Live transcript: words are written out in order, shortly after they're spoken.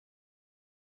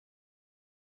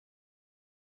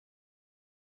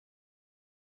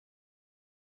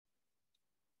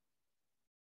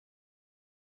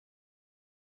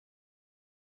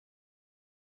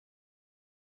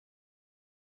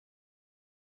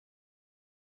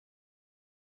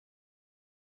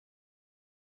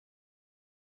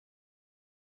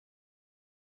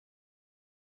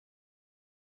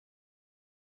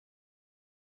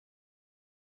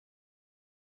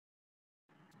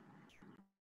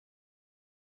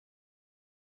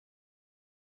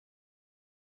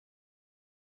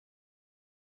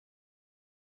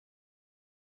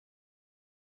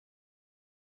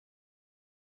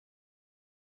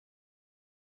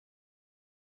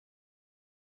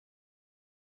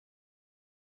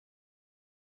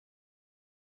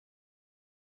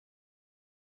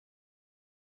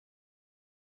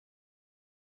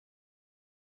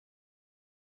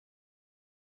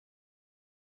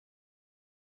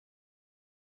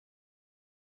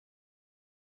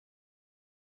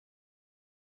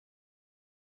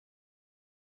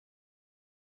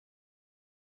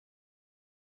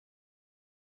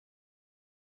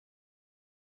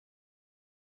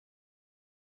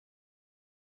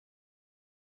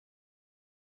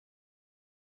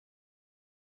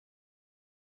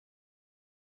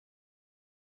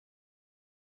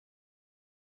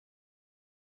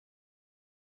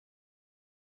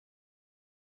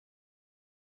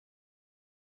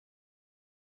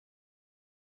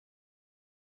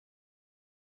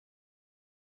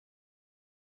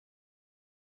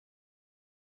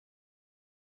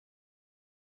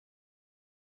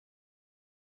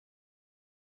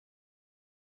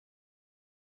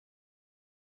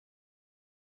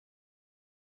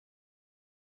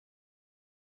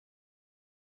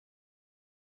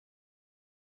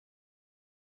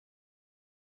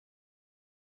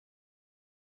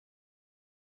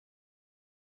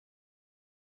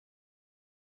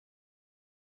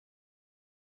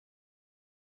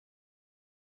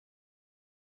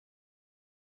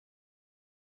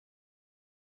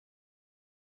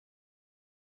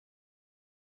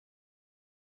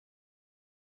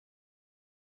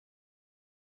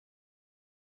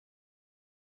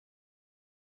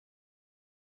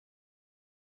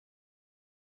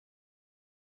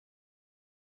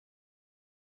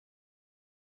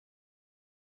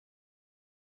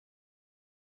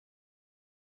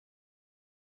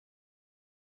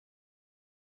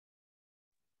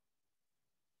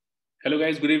Hello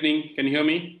guys, good evening. Can you hear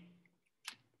me?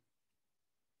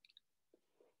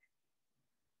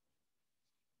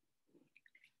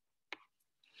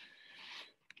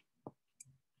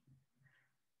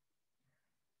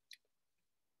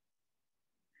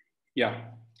 Yeah.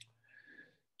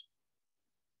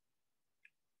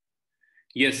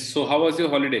 Yes. So how was your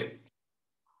holiday?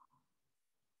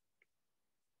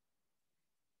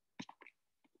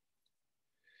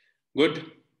 Good.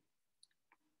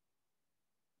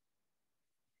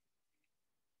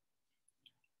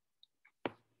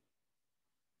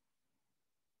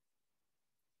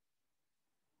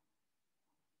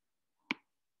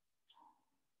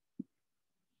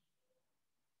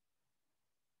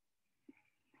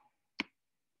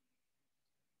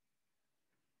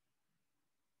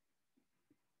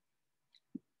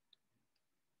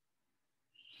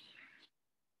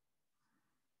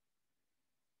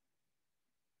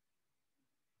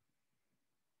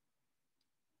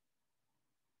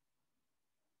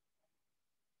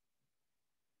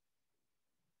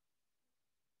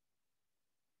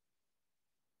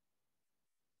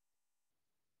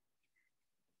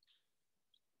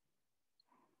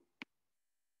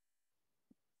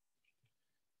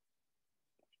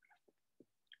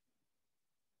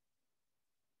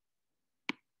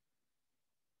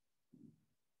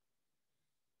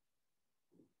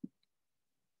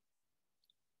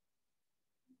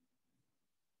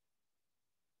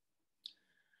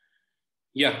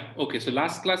 Yeah. Okay. So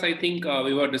last class, I think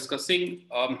we were discussing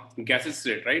gases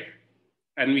rate, right?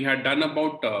 And we had done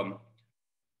about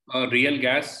real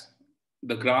gas,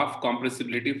 the graph,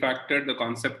 compressibility factor, the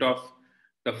concept of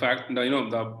the fact,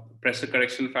 the pressure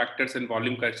correction factors and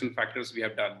volume correction factors we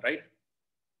have done, right?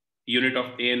 Unit of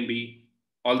A and B,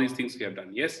 all these things we have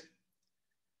done. Yes.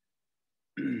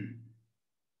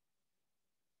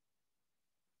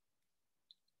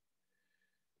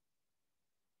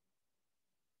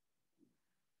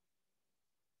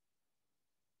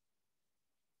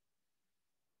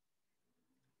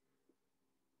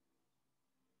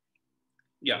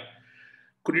 Yeah.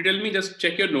 Could you tell me, just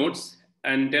check your notes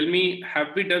and tell me, have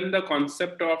we done the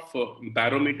concept of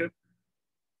barometer?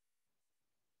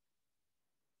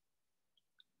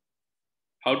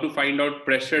 How to find out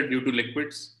pressure due to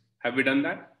liquids? Have we done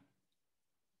that?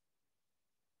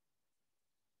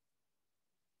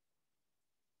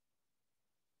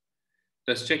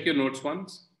 Just check your notes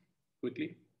once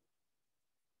quickly.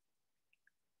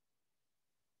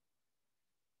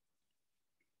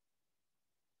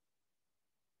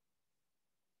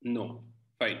 No.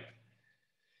 Fine.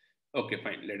 Okay,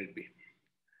 fine. Let it be.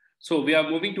 So we are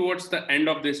moving towards the end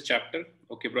of this chapter.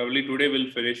 Okay, probably today we'll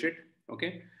finish it.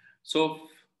 Okay. So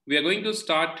we are going to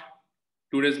start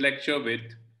today's lecture with,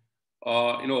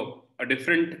 a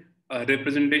different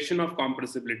representation of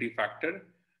compressibility factor,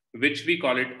 which we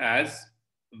call it as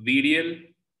Virial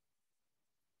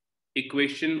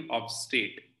equation of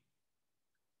state.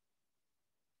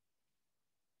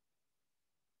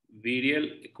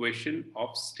 Virial equation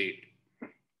of state.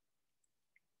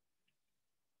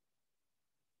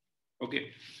 Okay.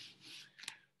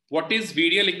 What is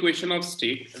Virial equation of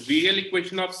state? Virial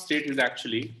equation of state is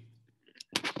actually,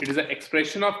 it is an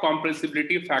expression of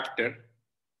compressibility factor.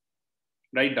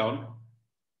 Write down.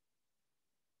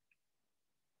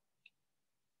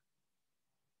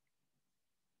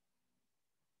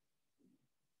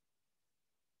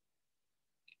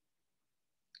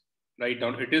 Write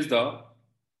down. It is the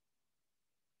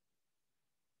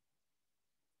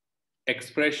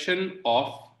expression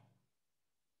of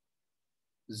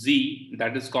Z,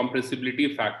 that is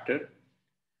compressibility factor,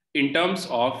 in terms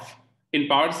of, in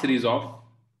power series of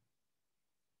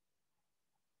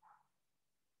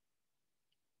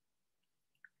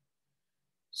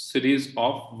series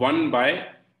of 1 by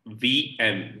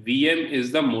Vm. Vm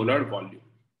is the molar volume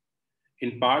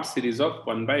in part series of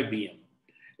 1 by Vm.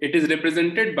 It is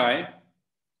represented by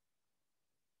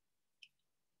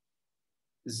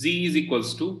Z is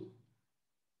equals to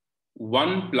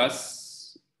 1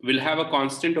 plus, we'll have a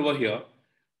constant over here,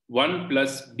 1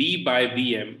 plus B by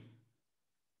Vm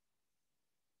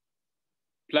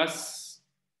plus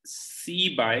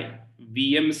C by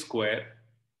Vm square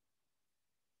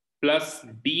plus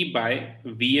D by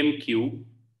Vm cube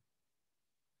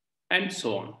and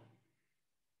so on.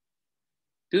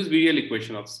 This is Virial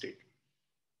equation of state.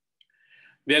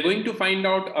 We are going to find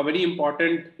out a very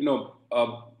important,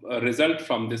 result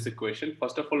from this equation.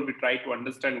 First of all, we try to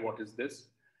understand what is this,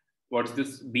 what's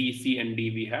this B, C, and D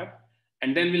we have,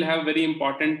 and then we'll have very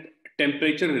important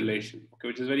temperature relation, okay,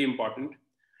 which is very important.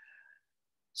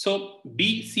 So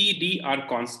B, C, D are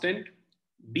constant.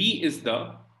 B is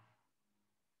the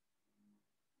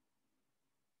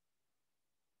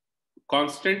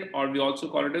constant, or we also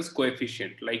call it as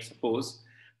coefficient. Like suppose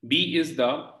B is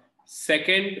the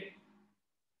second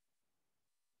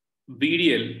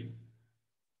Virial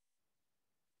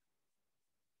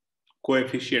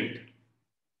coefficient.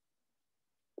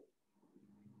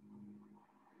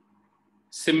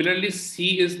 Similarly,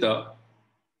 C is the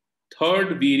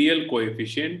third Virial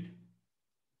coefficient,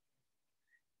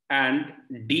 and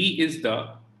D is the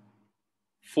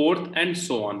fourth, and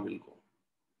so on will go.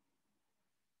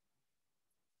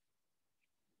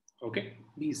 Okay,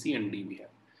 B, C, and D we have.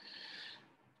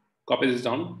 Copy this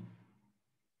down.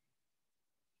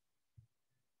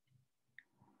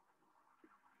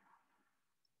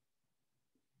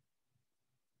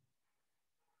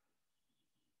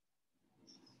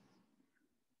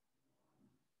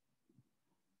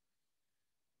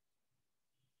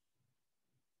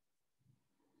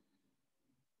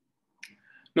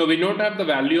 No, we don't have the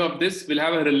value of this. We'll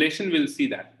have a relation. We'll see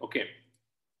that. Okay.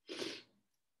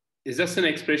 It's just an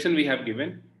expression we have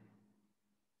given.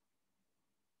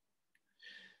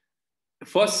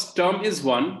 First term is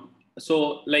 1.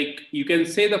 So like you can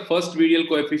say the first Virial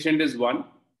coefficient is 1,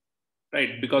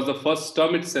 right? Because the first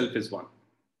term itself is 1.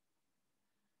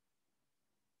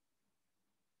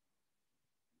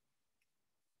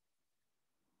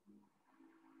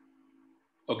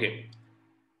 Okay.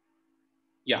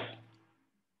 Yeah.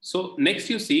 So next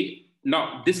you see,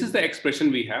 now this is the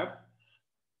expression we have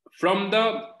from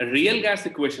the real gas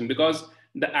equation, because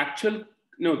the actual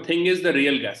thing is the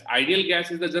real gas. Ideal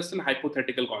gas is just a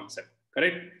hypothetical concept,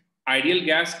 correct? Ideal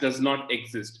gas does not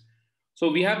exist.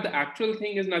 So we have the actual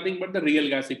thing is nothing but the real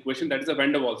gas equation, that is a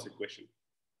van der Waals equation,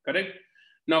 correct?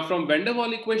 Now from van der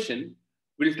Waals equation,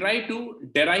 we'll try to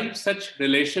derive such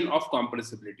relation of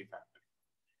compressibility factor.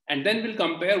 And then we'll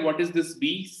compare what is this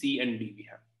B, C, and D we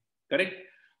have, correct?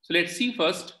 So let's see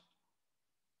first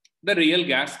the real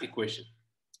gas equation.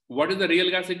 What is the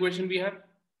real gas equation we have?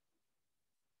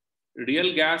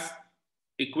 Real gas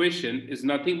equation is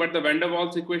nothing but the van der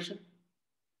Waals equation,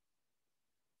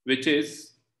 which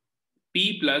is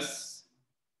P plus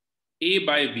A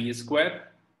by V square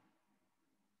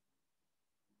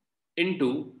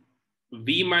into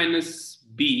V minus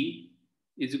B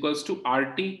is equals to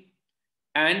RT,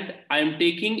 and I am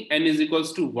taking N is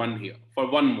equals to 1 here for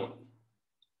 1 mole.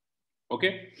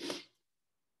 Okay.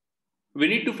 We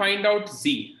need to find out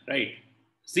Z, right?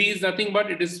 Z is nothing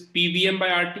but it is PVM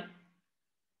by RT.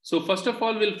 So first of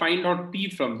all, we'll find out P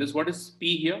from this. What is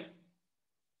P here?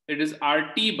 It is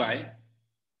RT by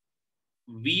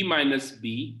V minus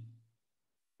B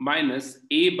minus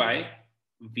A by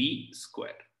V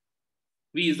square.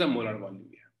 V is the molar volume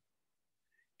here.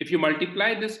 If you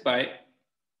multiply this by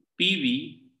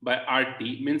PV by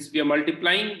RT, means we are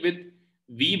multiplying with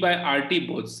V by RT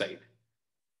both sides.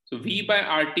 So V by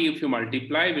RT, if you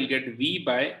multiply, we'll get V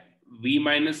by V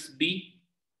minus B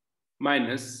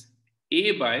minus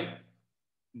A by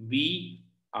V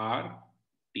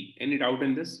RT. Any doubt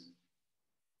in this?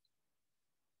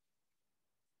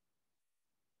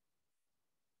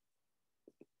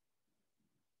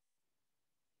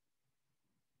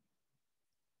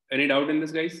 Any doubt in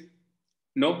this, guys?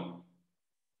 No?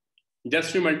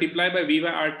 Just to multiply by V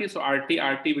by RT, so RT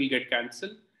will get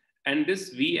cancelled. And this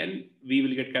V and V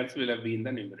will get cancelled, we'll have V in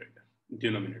the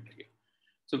denominator here.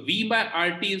 So V by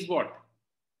RT is what?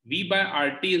 V by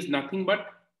RT is nothing but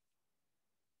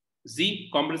Z,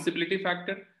 compressibility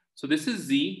factor. So this is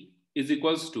Z is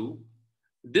equals to,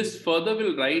 this further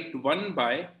will write 1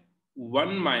 by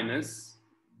 1 minus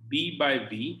B by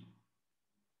V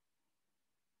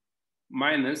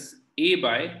minus A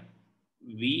by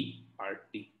V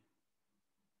RT.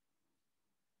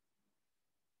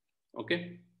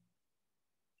 Okay.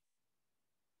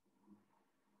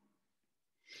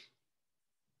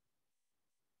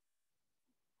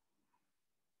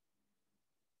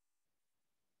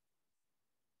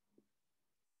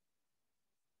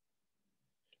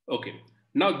 Okay,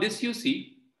 now this you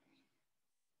see,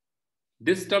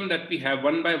 this term that we have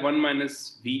 1 by 1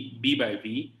 minus V, B by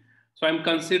V. So I'm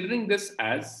considering this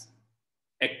as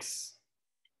X.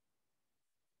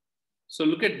 So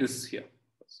look at this here.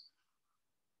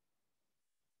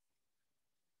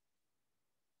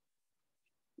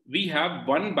 We have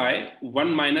 1 by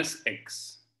 1 minus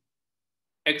X.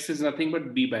 X is nothing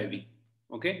but B by V.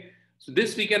 Okay, so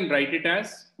this we can write it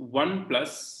as 1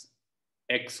 plus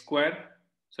X square.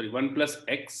 Sorry, 1 plus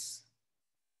X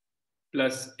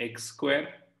square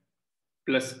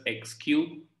plus X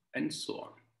cube and so on.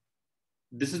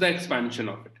 This is the expansion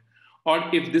of it. Or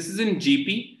if this is in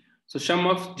GP, so sum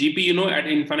of GP, at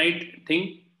infinite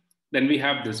thing, then we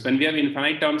have this. When we have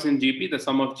infinite terms in GP, the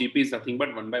sum of GP is nothing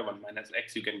but 1 by 1 minus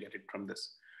X. You can get it from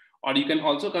this. Or you can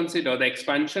also consider the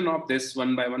expansion of this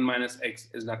 1 by 1 minus x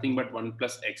is nothing but 1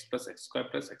 plus x square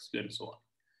plus x square and so on.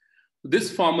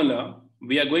 This formula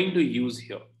we are going to use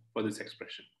here for this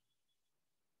expression.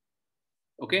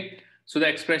 Okay, so the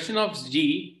expression of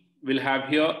G we'll have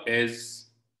here is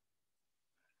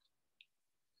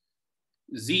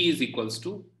Z is equals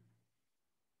to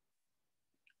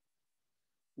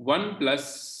 1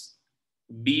 plus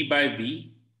B by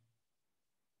V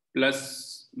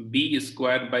plus B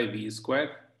square by V square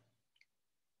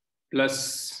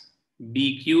plus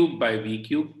B cube by V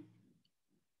cube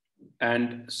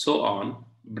and so on,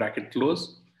 bracket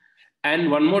close.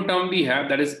 And one more term we have,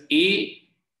 that is A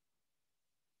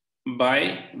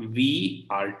by V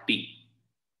RT,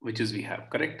 which is we have,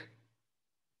 correct?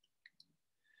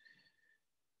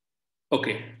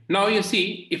 Okay, now you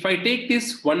see, if I take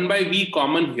this 1 by V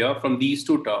common here from these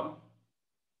two terms,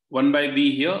 1 by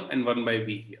V here and 1 by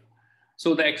V here.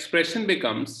 So the expression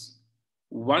becomes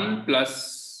 1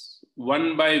 plus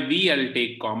 1 by V, I'll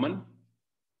take common,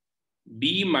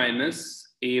 B minus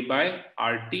A by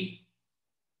RT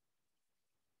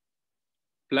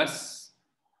plus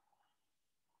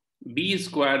B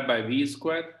square by V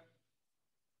square,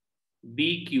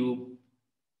 B cube,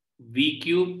 V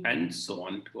cube, and so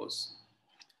on it goes.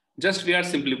 Just we are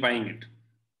simplifying it.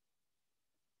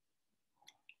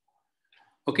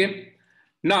 Okay.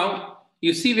 Now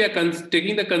you see we are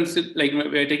taking the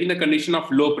condition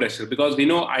of low pressure, because we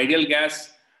know ideal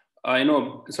gas,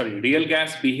 real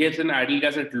gas behaves in ideal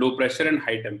gas at low pressure and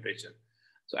high temperature.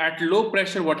 So at low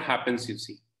pressure, what happens? You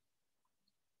see,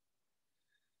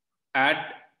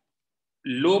 at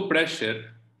low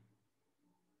pressure,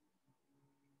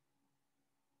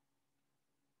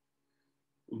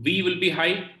 V will be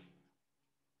high.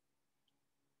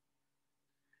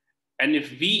 And if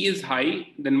V is high,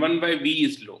 then 1 by V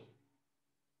is low.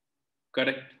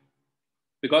 Correct?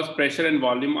 Because pressure and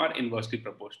volume are inversely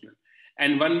proportional.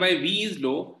 And 1 by V is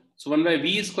low. So 1 by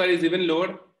V square is even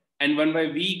lower. And 1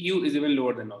 by V cube is even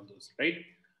lower than all those, right?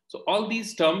 So all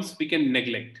these terms we can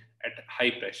neglect at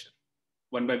high pressure.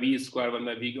 1 by V square, 1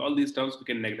 by V cube, all these terms we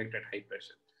can neglect at high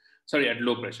pressure. Sorry, at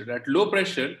low pressure. At low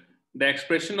pressure, the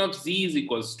expression of Z is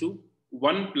equals to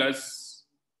 1 plus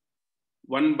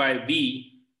 1 by V,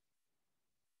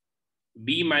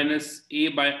 B minus A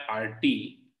by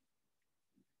RT,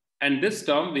 and this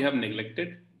term we have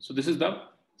neglected. So this is the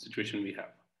situation we have.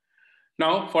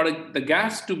 Now for the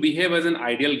gas to behave as an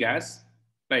ideal gas,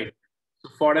 right? So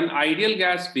for an ideal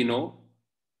gas, we know,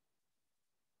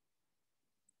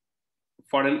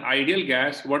 for an ideal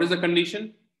gas, what is the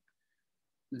condition?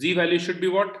 Z value should be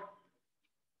what?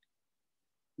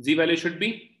 Z value should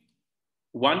be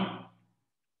 1,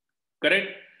 correct?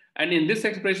 And in this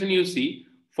expression, you see,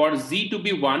 for Z to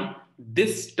be 1,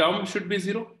 this term should be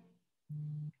 0.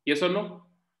 Yes or no?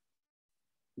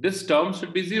 This term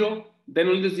should be 0, then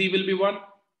only the Z will be 1.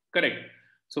 Correct.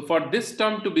 So for this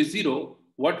term to be 0,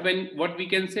 what we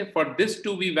can say, for this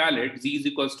to be valid, Z is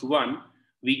equals to 1,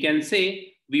 we can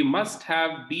say we must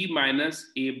have B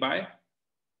minus A by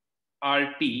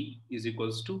RT is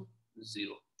equals to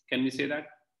 0. Can we say that?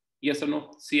 Yes or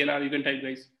no? CLR, you can type,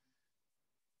 guys.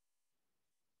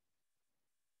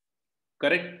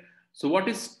 Correct. So what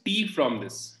is T from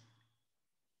this?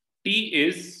 T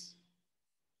is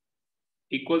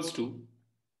equals to,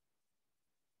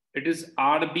 it is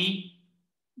RB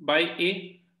by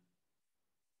A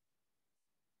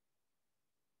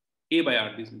by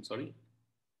RB, I'm sorry.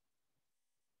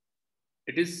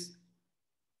 It is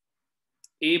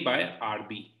A by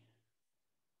RB.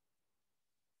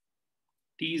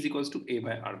 T is equals to A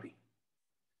by RB.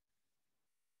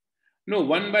 No,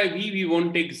 1 by V, we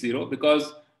won't take 0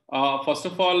 because first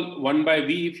of all, 1 by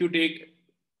V, if you take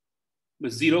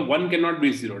 0, 1 cannot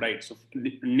be 0, right? So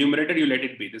numerator, you let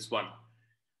it be this 1.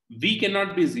 V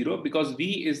cannot be 0 because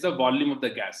V is the volume of the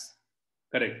gas,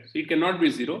 correct? So it cannot be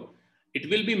 0. It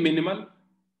will be minimal,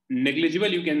 negligible,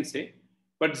 you can say,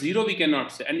 but 0 we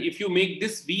cannot say. And if you make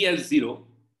this V as 0,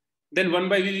 then 1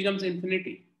 by V becomes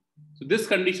infinity. So this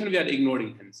condition we are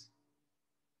ignoring, hence.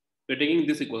 We're taking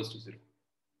this equals to 0.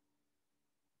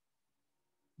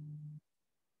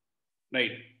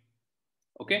 Right?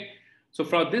 Okay. So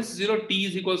for this 0, T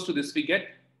is equals to this we get.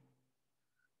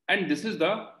 And this is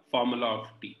the formula of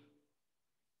T.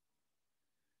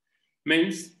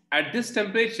 Means at this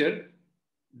temperature,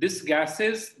 this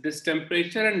gases, this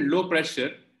temperature and low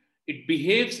pressure, it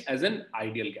behaves as an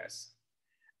ideal gas.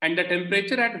 And the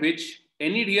temperature at which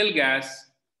any real gas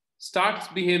starts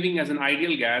behaving as an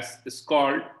ideal gas is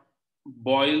called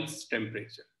Boyles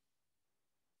temperature.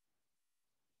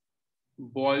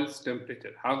 Boyles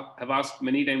temperature. I've asked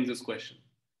many times this question.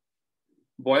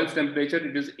 Boyle's temperature,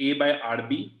 it is A by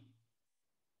RB,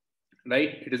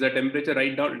 right? It is a temperature,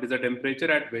 write down, it is a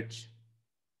temperature at which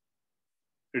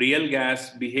real gas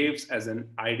behaves as an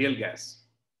ideal gas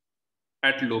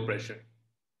at low pressure.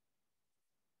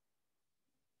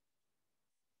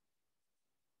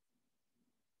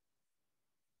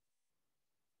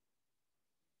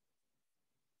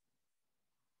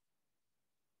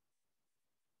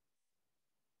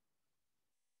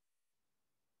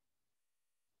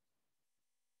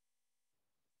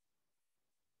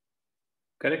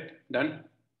 Correct? Done?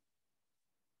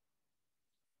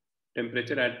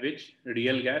 Temperature at which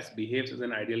real gas behaves as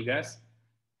an ideal gas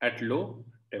at low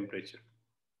temperature.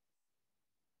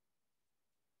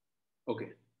 Okay.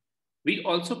 We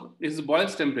also, this is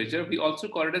Boyle's temperature, we also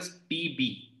call it as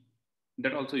TB.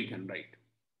 That also you can write.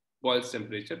 Boyle's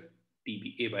temperature,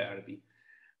 TB, A by RB.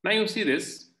 Now you see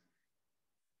this.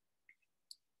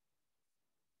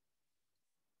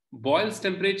 Boyle's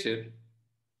temperature,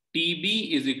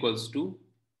 TB is equals to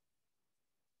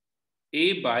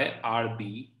A by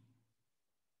RB.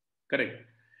 Correct.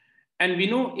 And we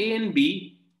know A and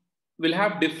B will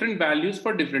have different values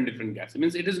for different gases. It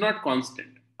means it is not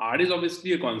constant. R is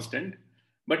obviously a constant,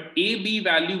 but A, B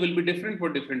value will be different for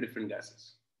different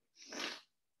gases.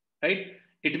 Right?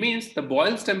 It means the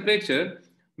Boyle's temperature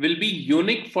will be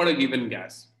unique for a given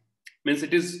gas. Means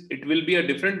it will be a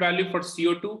different value for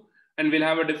CO2 and will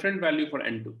have a different value for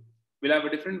N2. Will have a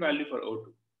different value for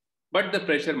O2. But the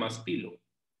pressure must be low.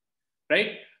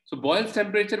 Right? So Boyle's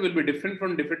temperature will be different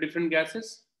from different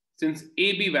gases since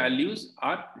AB values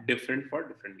are different for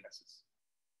different gases.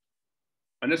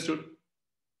 Understood?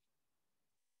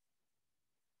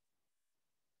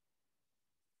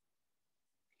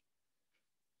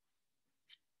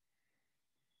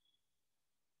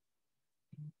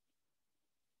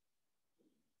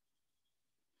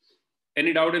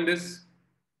 Any doubt in this?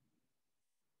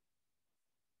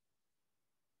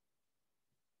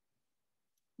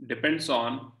 Depends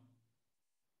on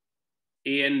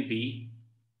A and B.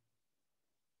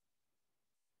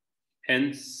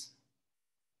 Hence,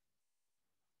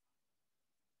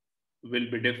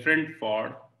 will be different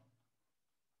for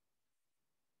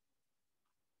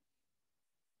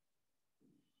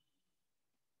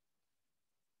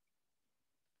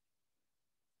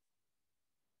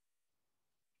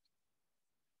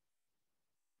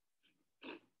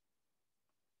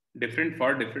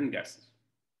different gases.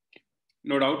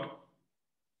 No doubt.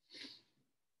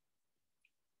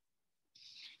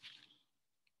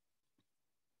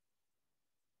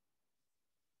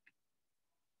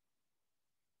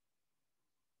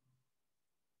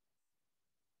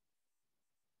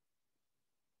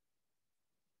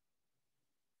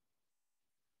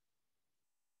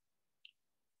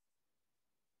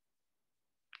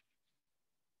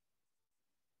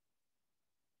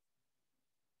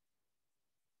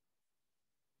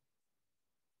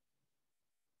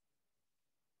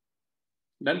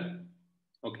 Done?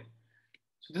 Okay.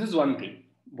 So this is one thing,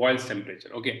 Boyle's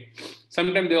temperature. Okay.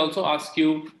 Sometimes they also ask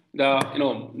you the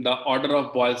order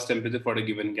of Boyle's temperature for a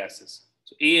given gases.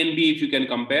 So A and B, if you can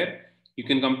compare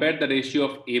the ratio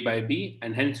of A by B,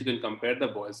 and hence you can compare the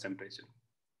Boyle's temperature.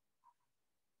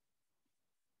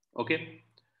 Okay.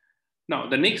 Now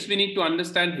the next we need to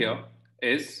understand here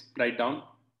is, write down,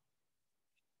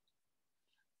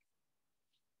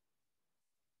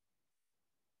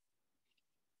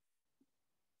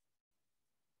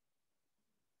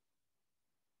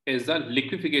 is the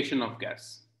liquefaction of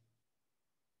gas.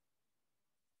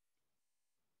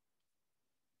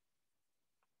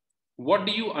 What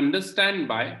do you understand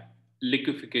by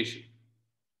liquefaction?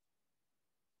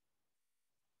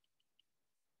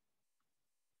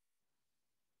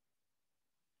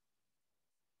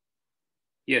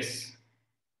 Yes.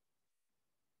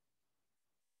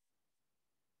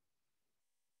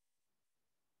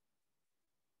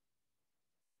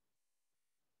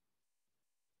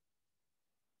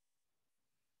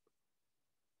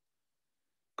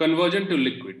 Conversion to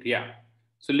liquid, yeah.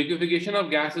 So liquefaction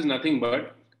of gas is nothing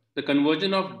but the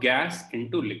conversion of gas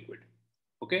into liquid.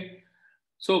 Okay.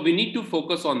 So we need to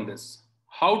focus on this.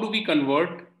 How do we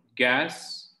convert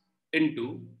gas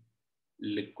into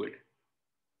liquid?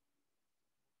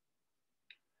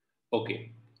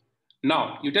 Okay.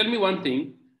 Now you tell me one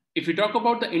thing. If you talk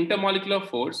about the intermolecular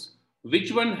force,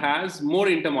 which one has more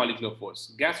intermolecular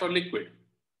force, gas or liquid?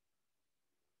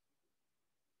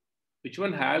 Which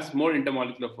one has more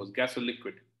intermolecular force, gas or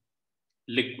liquid?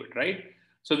 Liquid, right?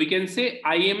 So we can say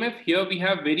IMF, here we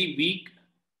have very weak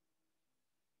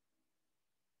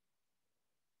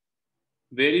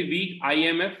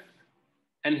IMF,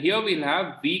 and here we'll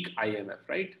have weak IMF,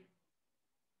 right?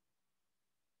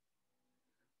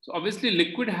 So obviously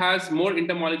liquid has more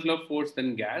intermolecular force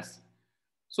than gas.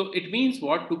 So it means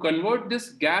what? To convert this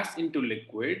gas into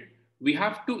liquid, we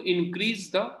have to increase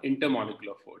the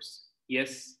intermolecular force.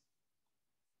 Yes,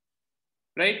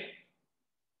 right?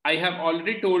 I have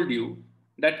already told you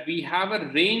that we have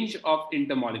a range of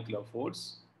intermolecular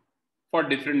force for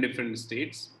different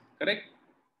states, correct?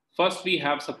 First, we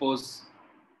have suppose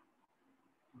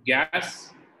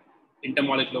gas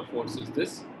intermolecular force is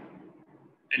this,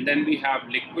 and then we have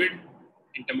liquid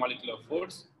intermolecular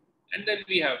force, and then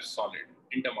we have solid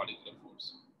intermolecular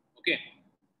force. Okay,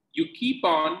 you keep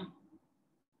on,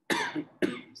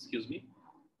 excuse me,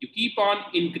 you keep on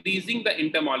increasing the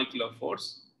intermolecular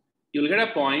force, you'll get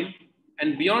a point,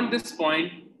 and beyond this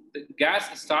point, the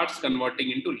gas starts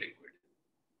converting into liquid.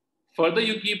 Further,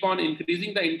 you keep on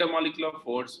increasing the intermolecular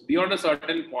force beyond a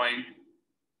certain point,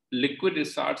 liquid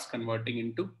starts converting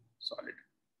into solid.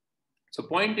 So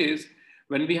point is,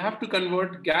 when we have to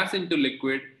convert gas into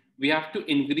liquid, we have to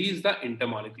increase the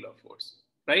intermolecular force,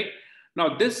 right?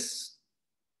 Now this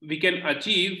we can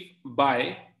achieve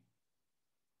by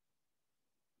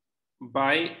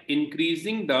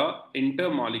increasing the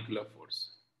intermolecular force.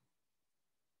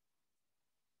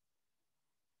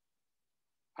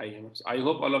 I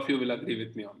hope all of you will agree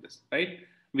with me on this, right?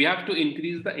 We have to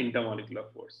increase the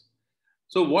intermolecular force.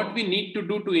 So what we need to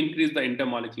do to increase the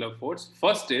intermolecular force,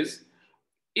 first is,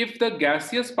 if the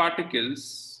gaseous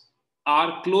particles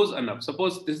are close enough,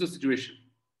 suppose this is the situation,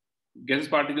 gaseous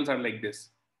particles are like this,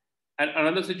 and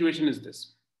another situation is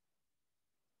this,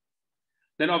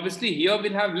 then obviously here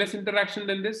we'll have less interaction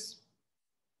than this.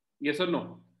 Yes or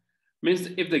no? Means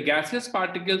if the gaseous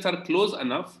particles are close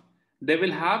enough, they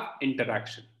will have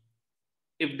interaction.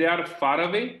 If they are far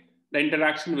away, the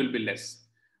interaction will be less.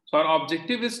 So our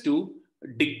objective is to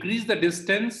decrease the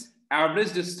distance,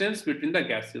 average distance between the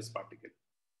gaseous particle.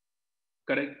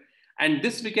 Correct? And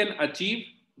this we can achieve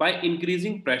by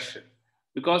increasing pressure.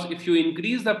 Because if you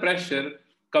increase the pressure,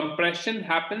 compression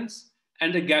happens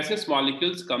and the gaseous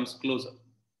molecules comes closer.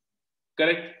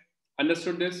 Correct?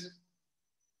 Understood this?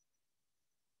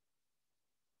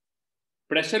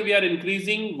 Pressure we are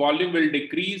increasing, volume will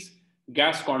decrease,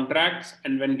 gas contracts,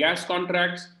 and when gas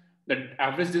contracts, the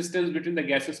average distance between the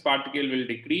gaseous particle will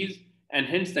decrease, and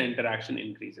hence the interaction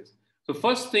increases. So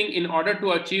first thing, in order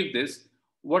to achieve this,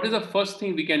 what is the first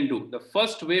thing we can do? The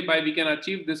first way by we can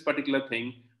achieve this particular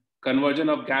thing, conversion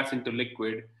of gas into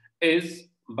liquid, is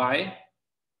by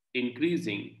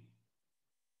increasing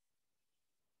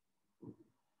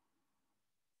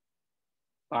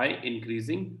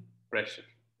pressure.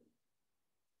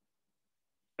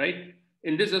 Right?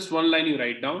 In this just one line you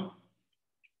write down,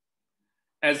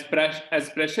 as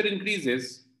pressure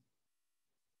increases,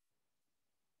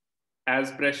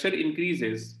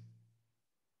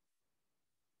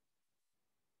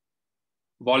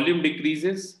 volume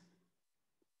decreases,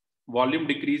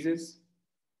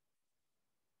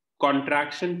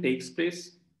 contraction takes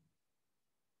place,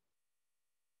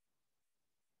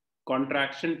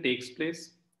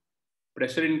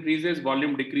 pressure increases,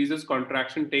 volume decreases,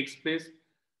 contraction takes place.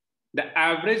 The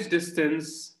average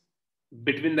distance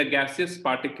between the gaseous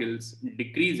particles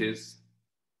decreases.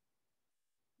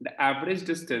 The average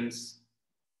distance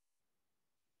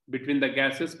between the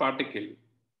gaseous particle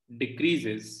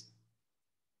decreases,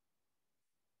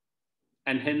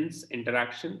 and hence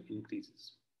interaction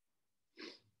increases.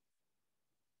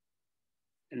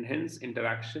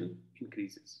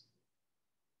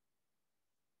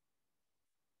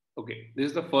 Okay, this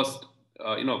is the first,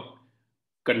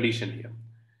 condition here.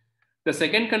 The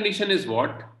second condition is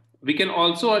what? We can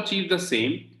also achieve the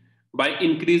same by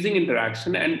increasing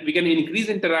interaction, and we can increase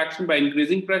interaction by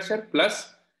increasing pressure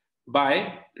plus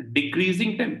by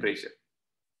decreasing temperature.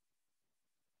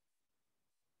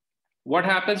 What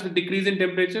happens with decrease in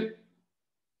temperature?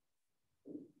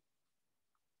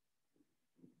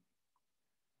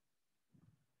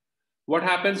 What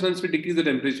happens once we decrease the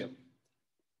temperature?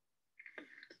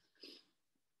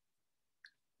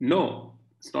 No,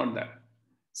 it's not that.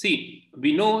 See,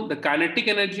 we know the kinetic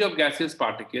energy of gaseous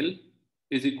particle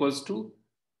is equals to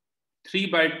 3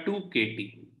 by 2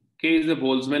 kT. K is the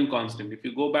Boltzmann constant. If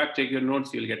you go back, check your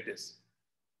notes, you'll get this.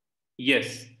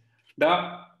 Yes,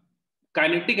 the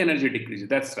kinetic energy decreases.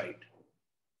 That's right.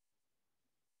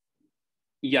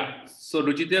 Yeah, so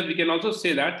Ruchita, we can also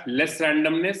say that less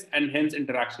randomness and hence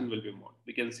interaction will be more.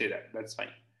 We can say that, that's fine.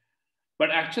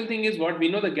 But actual thing is what we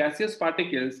know, the gaseous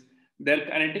particles, their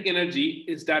kinetic energy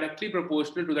is directly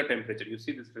proportional to the temperature. You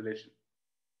see this relation.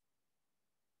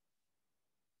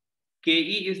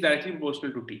 Ke is directly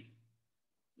proportional to T.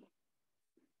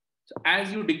 So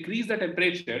as you decrease the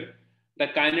temperature, the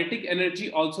kinetic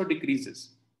energy also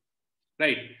decreases,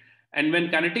 right? And when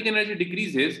kinetic energy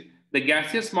decreases, the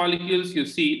gaseous molecules, you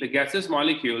see, the gaseous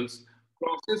molecules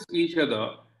crosses each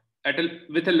other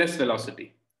with a less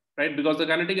velocity, right? Because the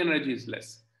kinetic energy is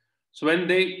less. So when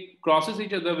they crosses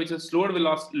each other with a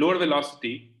lower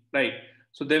velocity, right?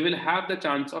 So they will have the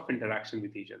chance of interaction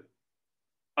with each other.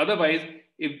 Otherwise,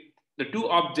 if the two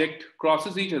object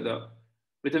crosses each other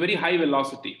with a very high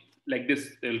velocity, like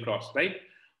this, they will cross, right?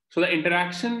 So the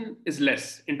interaction is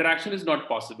less. Interaction is not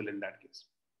possible in that case.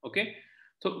 Okay.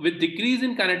 So with decrease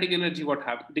in kinetic energy, what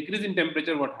happens? Decrease in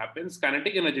temperature, what happens?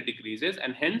 Kinetic energy decreases,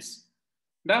 and hence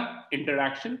the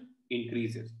interaction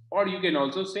increases. Or you can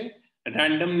also say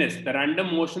randomness. The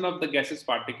random motion of the gaseous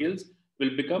particles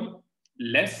will become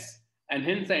less, and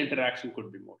hence the interaction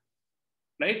could be more,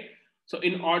 right? So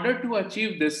in order to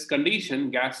achieve this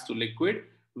condition, gas to liquid,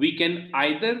 we can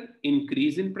either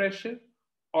increase in pressure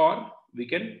or we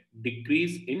can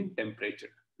decrease in temperature.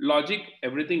 Logic,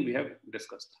 everything we have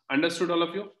discussed. Understood, all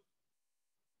of you?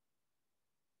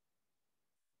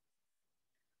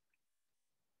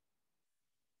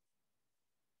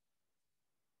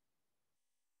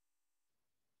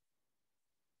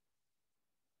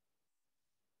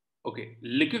 Okay,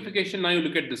 liquefaction. Now you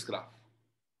look at this graph.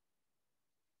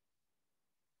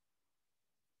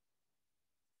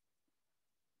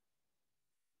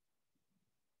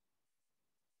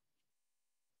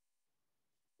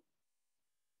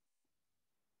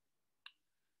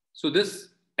 So this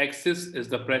axis is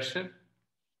the pressure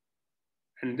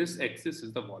and this axis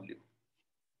is the volume.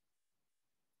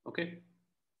 Okay.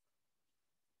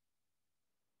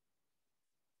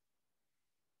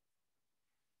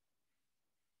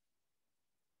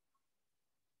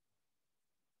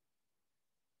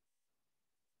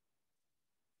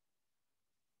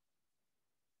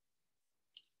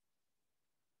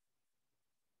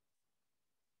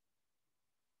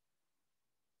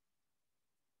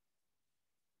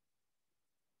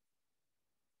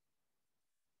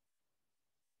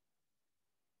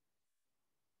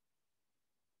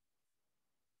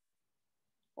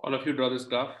 All of you draw this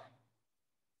graph.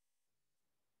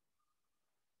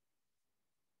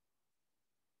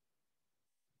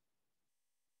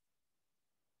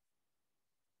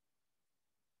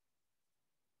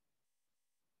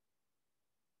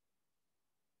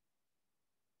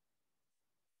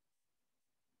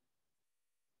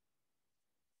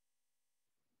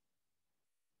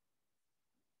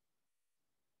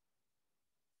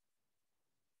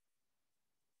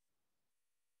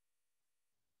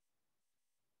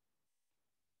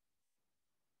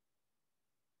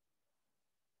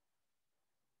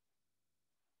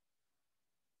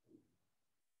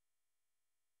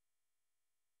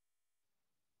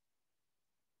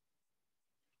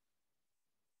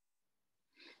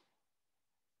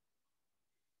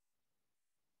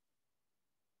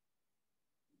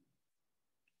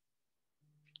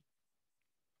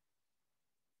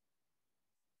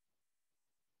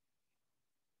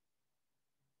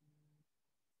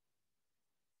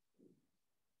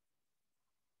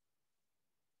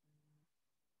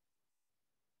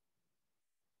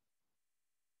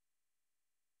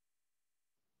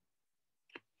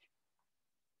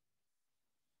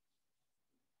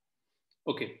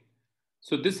 Okay.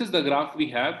 So this is the graph we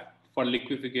have for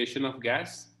liquefaction of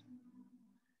gas,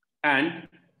 and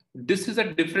this is a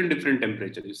different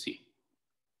temperature. You see,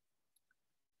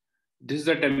 this is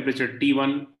the temperature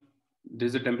T1, this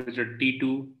is the temperature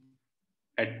T2,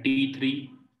 at T3,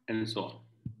 and so on.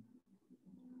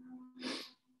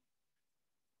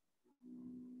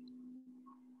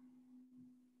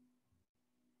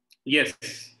 Yes.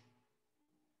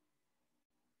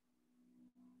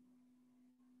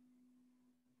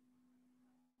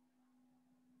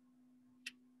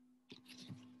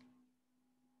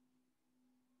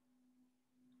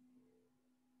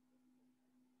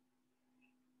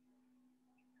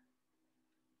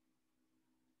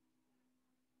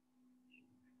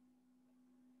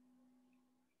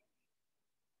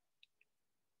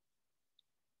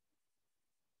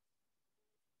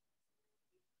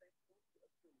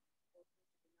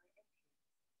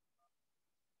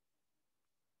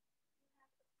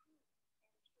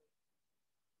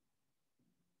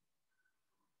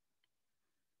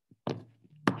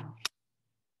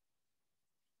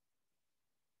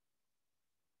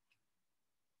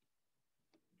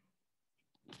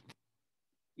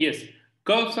 Yes.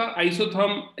 Curves are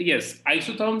isotherm. Yes,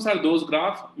 isotherms are those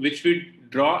graphs which we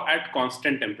draw at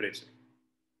constant temperature.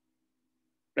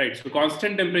 Right. So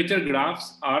constant temperature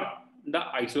graphs are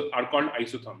called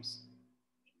isotherms.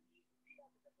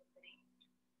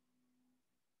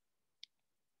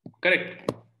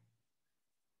 Correct.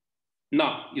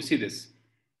 Now you see this.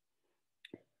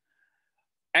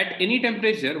 At any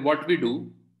temperature, what we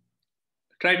do,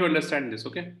 try to understand this,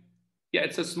 okay? Yeah,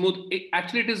 it's a smooth,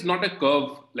 actually, it is not a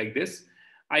curve like this.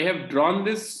 I have drawn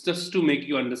this just to make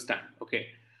you understand, okay?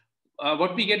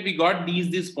 What we got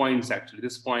these points actually,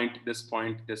 this point, this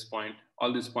point, this point,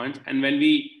 all these points. And when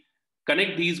we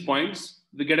connect these points,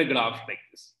 we get a graph like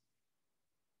this.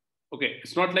 Okay,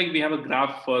 it's not like we have a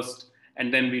graph first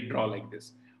and then we draw like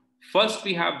this. First,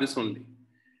 we have this only.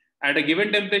 At a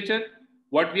given temperature,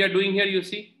 what we are doing here, you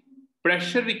see,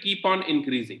 pressure we keep on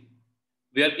increasing.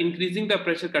 We are increasing the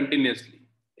pressure continuously,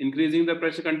 increasing the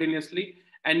pressure continuously,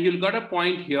 and you'll got a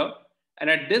point here. And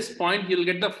at this point, you'll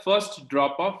get the first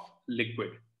drop of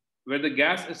liquid, where the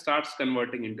gas starts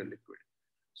converting into liquid.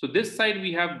 So this side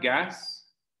we have gas,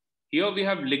 here we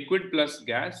have liquid plus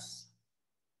gas,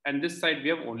 and this side we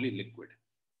have only liquid.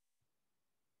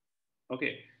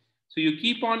 Okay, so you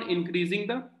keep on increasing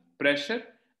the pressure.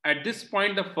 At this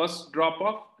point, the first drop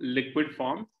of liquid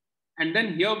forms, and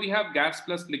then here we have gas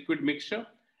plus liquid mixture.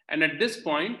 And at this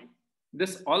point,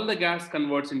 this all the gas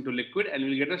converts into liquid, and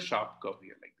we'll get a sharp curve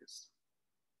here like this.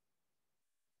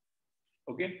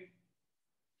 Okay,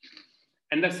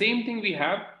 and the same thing we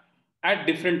have at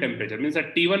different temperature. Means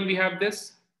at T1 we have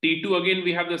this, T2 again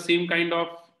we have the same kind of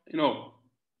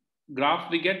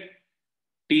graph we get.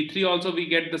 T3 also we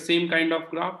get the same kind of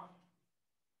graph.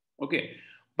 Okay,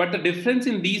 but the difference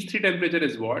in these three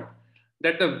temperatures is what?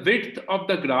 That the width of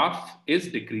the graph is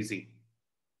decreasing,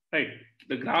 right?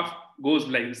 The graph goes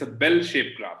like, it's a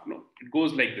bell-shaped graph, no? It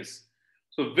goes like this.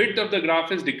 So width of the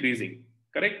graph is decreasing,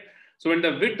 correct? So when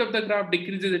the width of the graph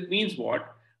decreases, it means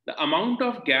what? The amount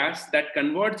of gas that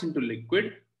converts into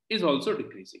liquid is also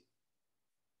decreasing,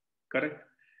 correct?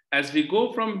 As we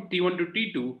go from T1 to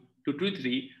T2 to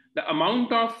T3, the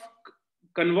amount of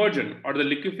conversion or the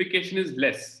liquefaction is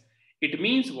less. It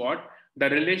means what? The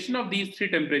relation of these three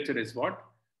temperatures is what?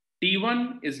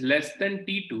 T1 is less than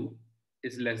T2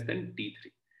 is less than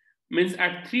T3. Means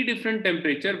at three different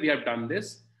temperatures we have done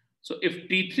this. So if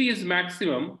T3 is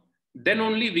maximum, then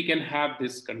only we can have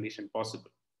this condition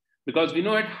possible. Because we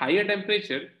know at higher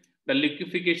temperature, the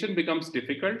liquefaction becomes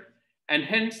difficult, and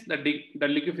hence the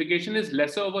liquefaction is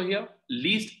lesser over here,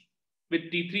 least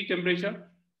with T3 temperature.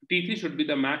 T3 should be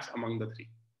the max among the three.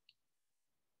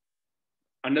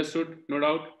 Understood? No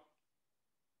doubt?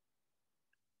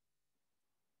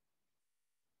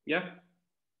 Yeah.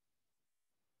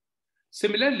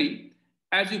 Similarly,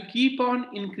 as you keep on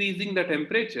increasing the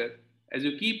temperature,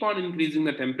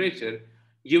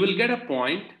 you will get a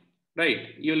point,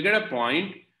 right? You will get a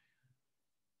point.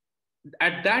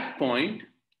 At that point,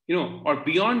 or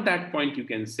beyond that point, you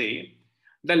can say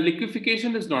the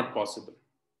liquefaction is not possible,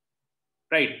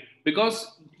 right?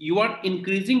 Because you are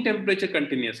increasing temperature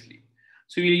continuously.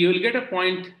 So you will get a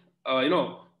point,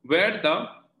 where the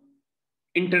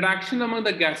interaction among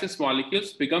the gaseous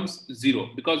molecules becomes zero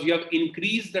because you have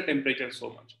increased the temperature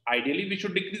so much. Ideally, we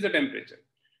should decrease the temperature,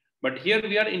 but here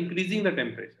we are increasing the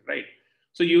temperature, right?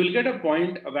 So you will get a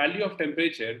point, a value of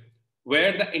temperature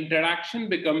where the interaction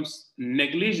becomes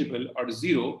negligible or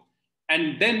zero,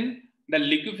 and then the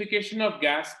liquefaction of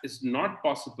gas is not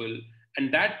possible.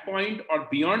 And that point or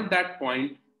beyond that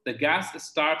point, the gas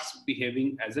starts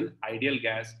behaving as an ideal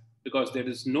gas because there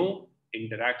is no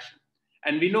interaction.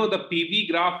 And we know the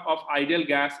PV graph of ideal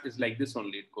gas is like this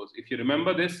only. It goes. If you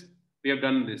remember this, we have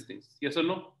done these things. Yes or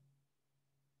no?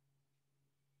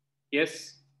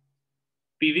 Yes.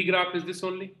 PV graph is this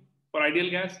only for ideal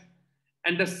gas.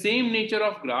 And the same nature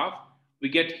of graph we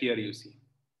get here, you see,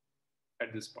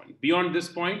 at this point. Beyond this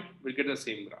point, we get the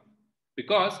same graph.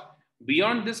 Because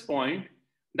beyond this point,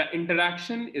 the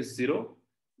interaction is zero.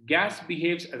 Gas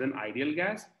behaves as an ideal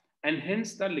gas, and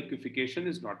hence the liquefaction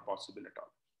is not possible at all.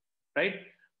 Right?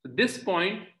 So this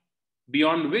point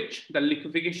beyond which the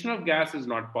liquefaction of gas is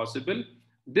not possible,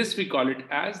 this we call it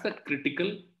as the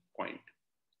critical point.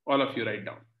 All of you write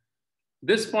down.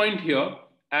 This point here,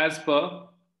 as per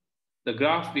the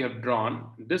graph we have drawn,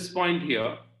 this point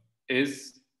here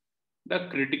is the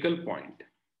critical point.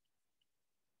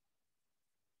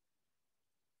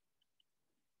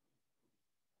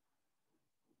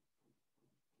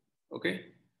 Okay.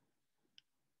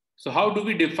 So how do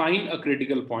we define a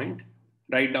critical point?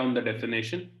 Write down the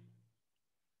definition.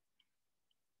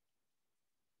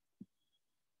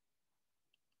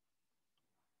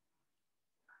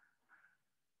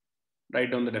 Write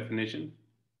down the definition.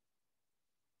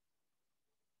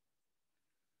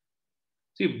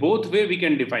 See, both way we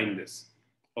can define this.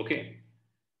 Okay.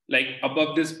 Like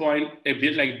above this point,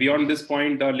 like beyond this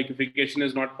point, the liquefaction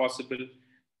is not possible,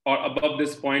 or above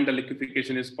this point, the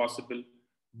liquefaction is possible.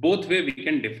 Both way we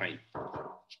can define.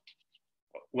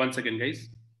 Once again, guys.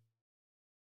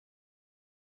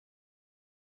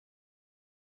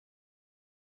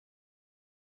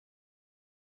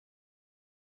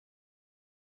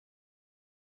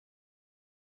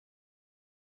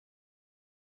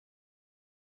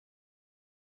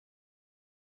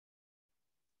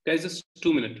 Guys, just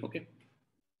 2 minutes, okay?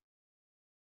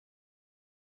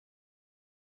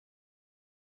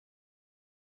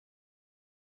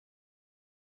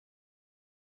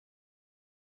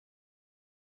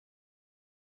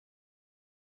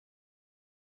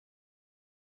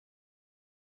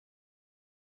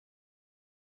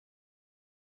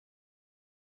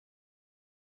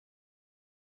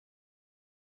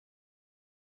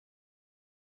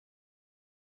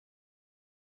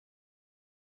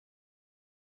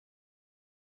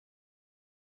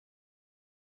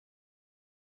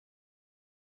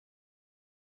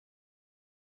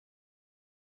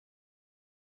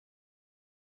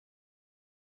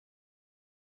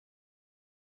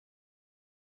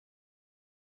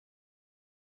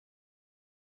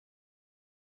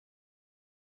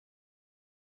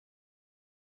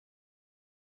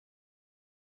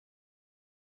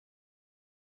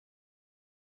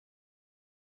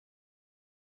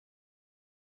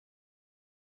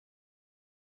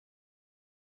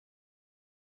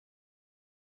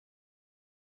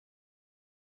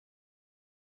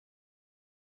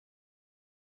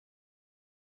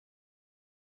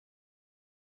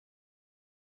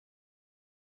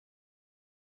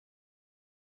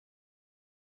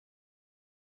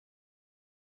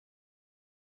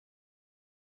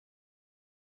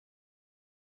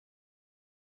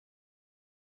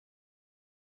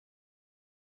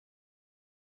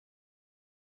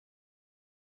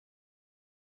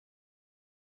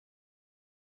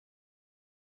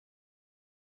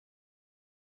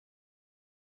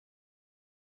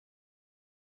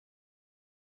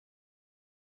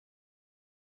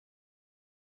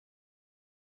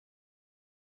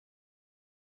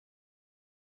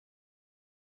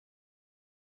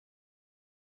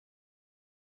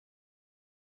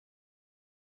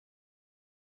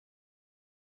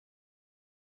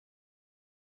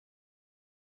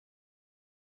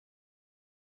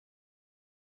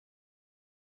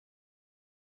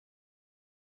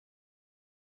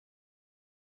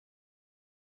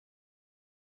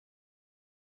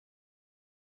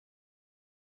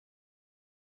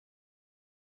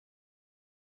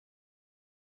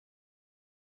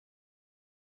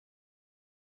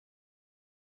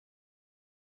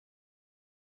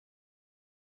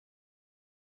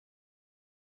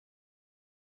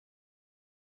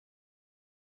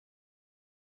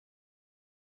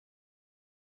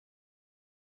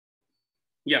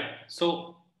 Yeah,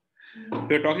 so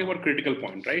we're talking about critical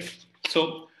point, right?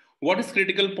 So what is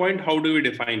critical point? How do we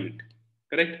define it?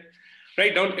 Correct?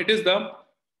 Write down, it is the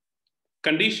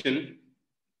condition,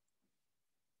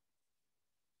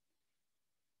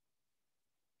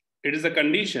 it is a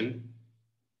condition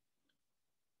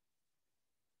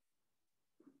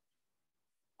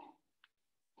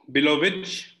below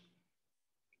which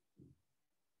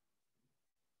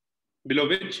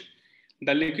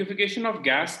the liquefaction of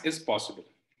gas is possible.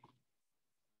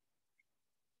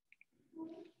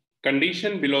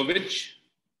 Condition below which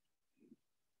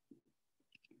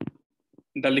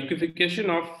the liquefaction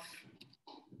of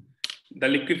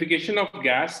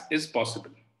gas is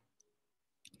possible.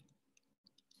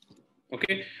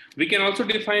 Okay, we can also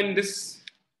define this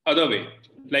other way,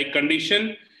 like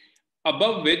condition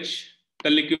above which the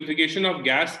liquefaction of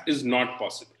gas is not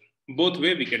possible. Both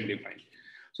way we can define.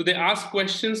 So they ask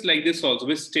questions like this also,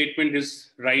 which statement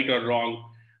is right or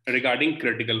wrong regarding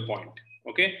critical point.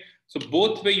 Okay, so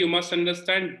both way you must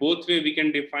understand, both way we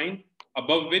can define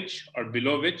above which or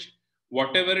below which,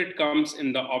 whatever it comes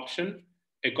in the option,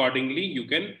 accordingly you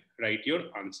can write your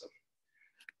answer.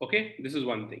 Okay, this is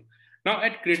one thing. Now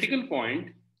at critical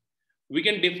point, we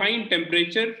can define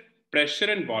temperature,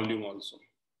 pressure and volume also.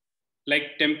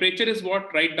 Like temperature is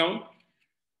what? Write down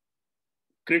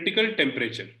critical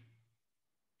temperature.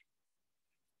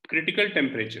 Critical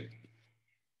temperature.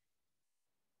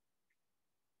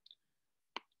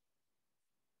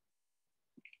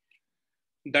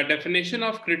 The definition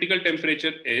of critical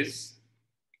temperature is,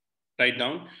 write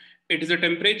down, it is a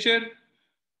temperature,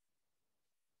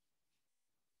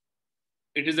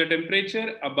 it is a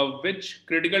temperature above which,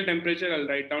 critical temperature, I'll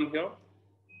write down here.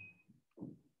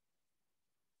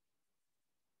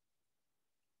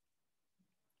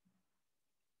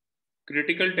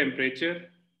 Critical temperature,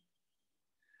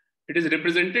 it is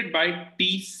represented by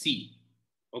TC.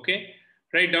 Okay,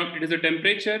 write down, it is a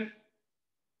temperature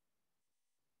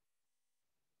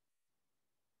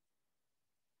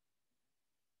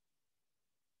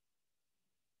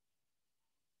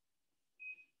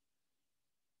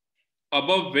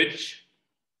above which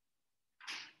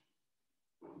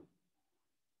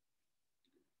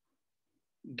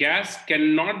gas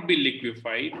cannot be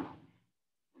liquefied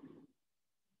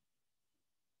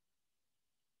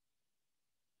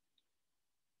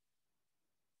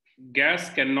gas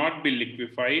cannot be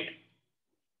liquefied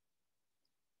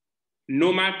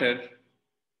no matter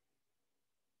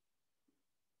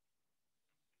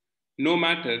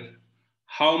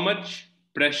how much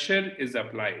pressure is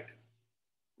applied.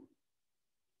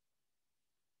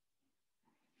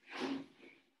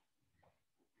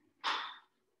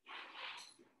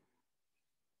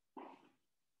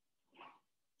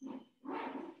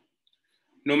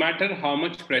 No matter how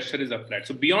much pressure is applied.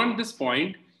 So beyond this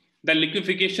point, the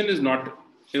liquefaction is not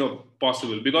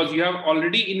possible, because you have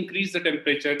already increased the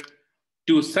temperature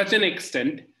to such an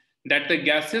extent that the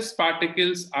gaseous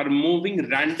particles are moving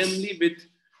randomly with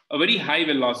a very high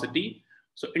velocity.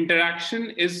 So interaction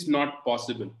is not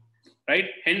possible, right?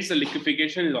 Hence the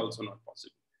liquefaction is also not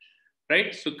possible,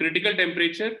 right? So critical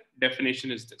temperature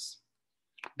definition is this.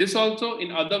 This also,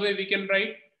 in other way, we can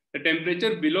write the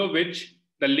temperature below which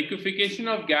the liquefaction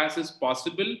of gas is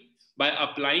possible by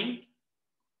applying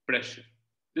pressure.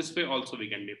 This way also we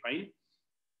can define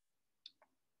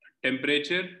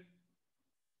temperature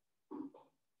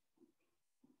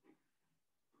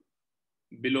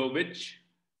below which,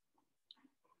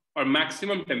 or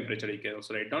maximum temperature, you can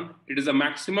also write down. It is a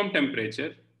maximum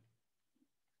temperature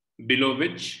below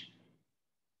which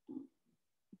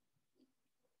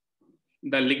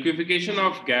the liquefaction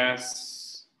of gas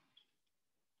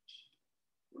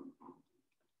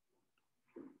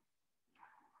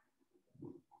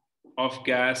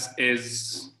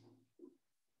is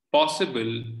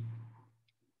possible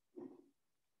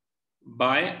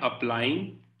by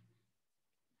applying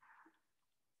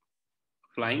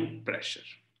pressure.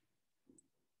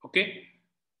 Okay,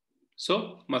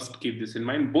 so must keep this in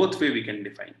mind. Both way we can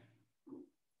define.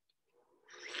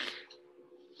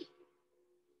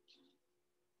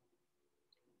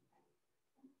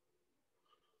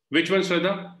 Which one,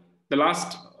 Shraddha? The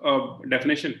last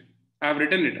definition. I have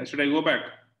written it. Should I go back?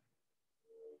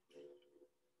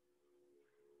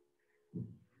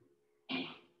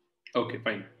 Okay,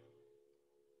 fine.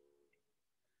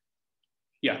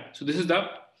 Yeah, so this is the,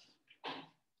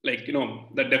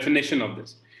 the definition of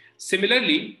this.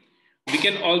 Similarly, we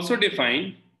can also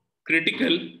define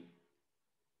critical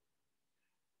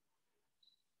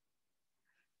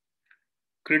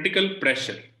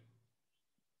pressure,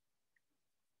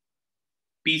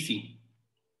 PC.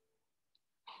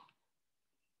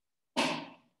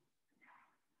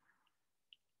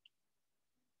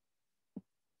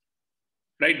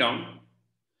 Write down.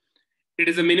 It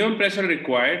is a minimum pressure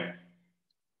required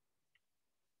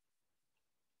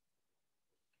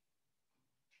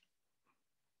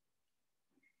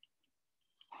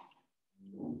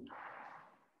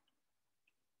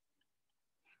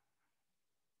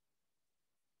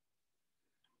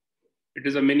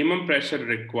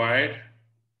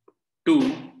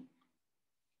to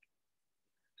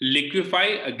liquefy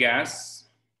a gas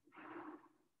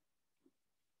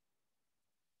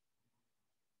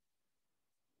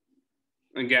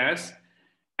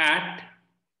at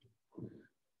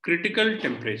critical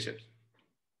temperature.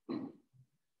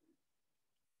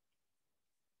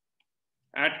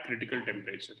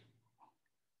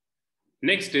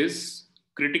 Next is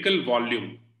critical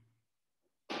volume.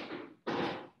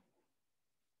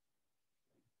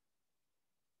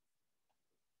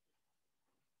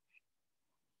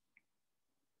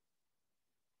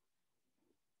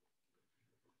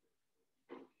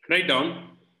 Write down.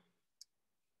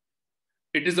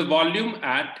 It is a volume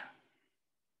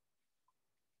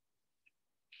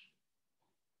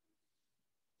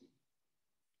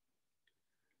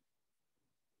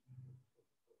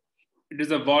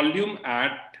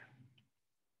at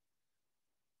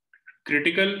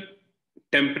critical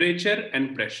temperature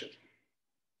and pressure.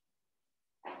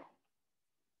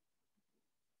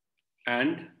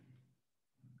 And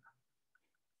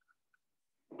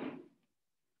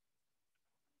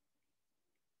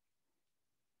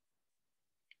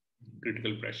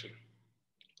critical pressure.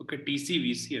 Okay, TC,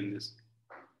 VC and this.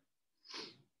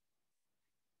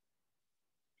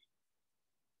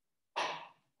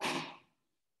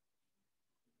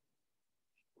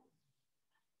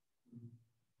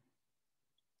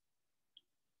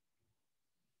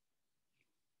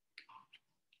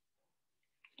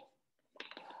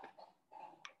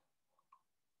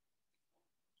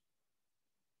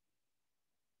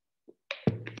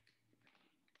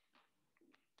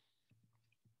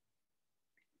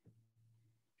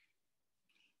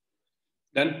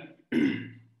 Done.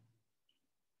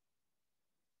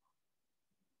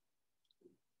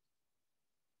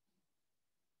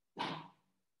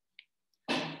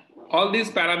 All these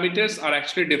parameters are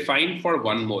actually defined for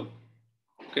 1 mole.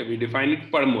 Okay, we define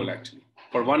it per mole actually.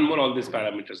 For 1 mole, all these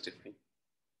parameters define.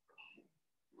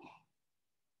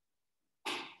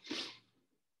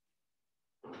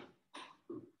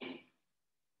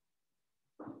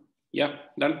 Yeah,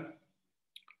 done.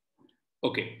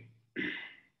 Okay.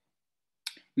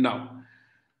 Now,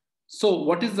 so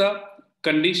what is the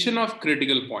condition of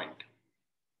critical point?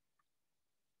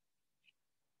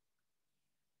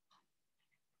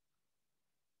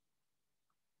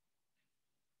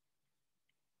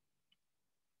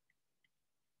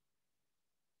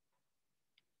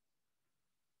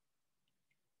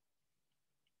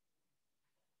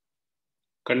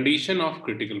 Condition of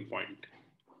critical point.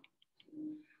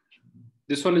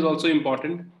 This one is also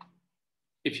important.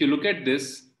 If you look at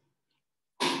this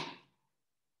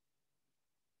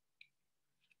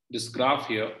graph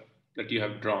here that you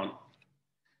have drawn,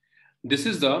 this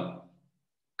is the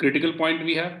critical point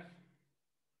we have.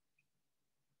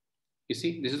 You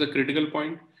see, this is the critical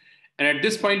point. And at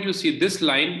this point, you see this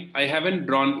line I haven't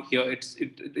drawn here.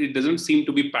 It doesn't seem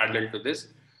to be parallel to this.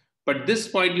 But this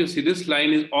point, you see this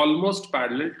line is almost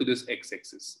parallel to this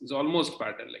x-axis. It's almost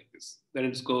parallel like this. Then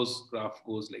it goes, graph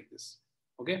goes like this.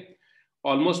 Okay?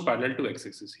 Almost parallel to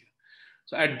x-axis here.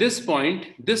 So at this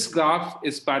point, this graph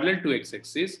is parallel to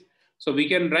x-axis. So we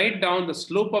can write down the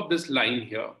slope of this line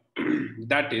here.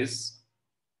 That is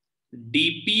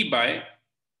dP by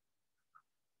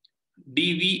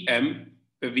dVm,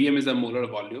 where Vm is a molar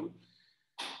volume.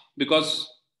 Because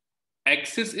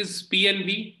axis is P and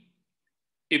V.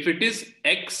 If it is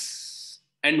x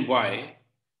and y,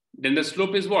 then the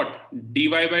slope is what? dy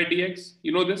by dx.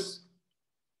 You know this?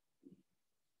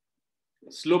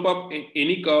 Slope of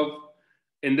any curve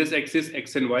in this axis,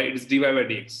 x and y, it is dy by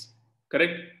dx.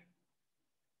 Correct?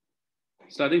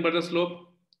 It's nothing but the slope.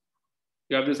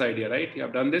 You have this idea, right? You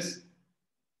have done this?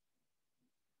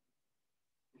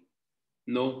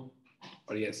 No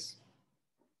or yes?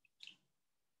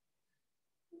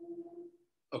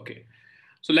 Okay.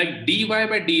 So like dy by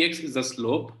dx is the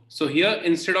slope. So here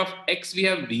instead of x we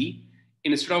have v,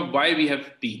 instead of y we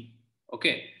have p.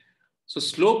 Okay. So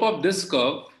slope of this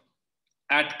curve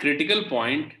at critical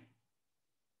point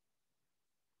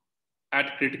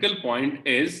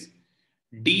is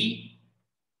dp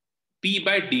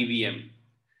by dvm.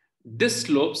 This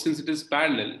slope, since it is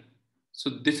parallel,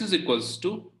 so this is equals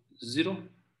to 0.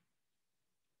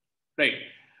 Right.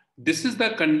 This is the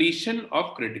condition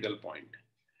of critical point.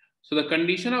 So the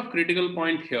condition of critical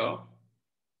point here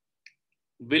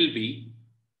will be,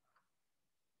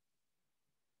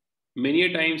 many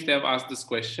a times they have asked this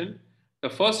question. The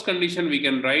first condition we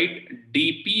can write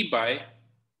dP by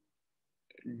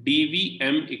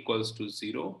dVm equals to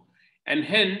 0. And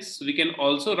hence we can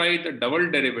also write the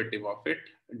double derivative of it,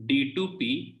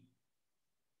 d2p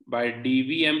by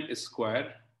dVm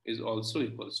square is also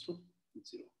equals to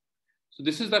 0. So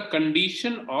this is the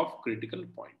condition of critical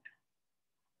point.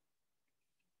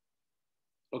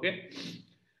 Okay.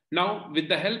 Now, with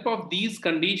the help of these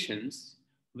conditions,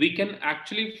 we can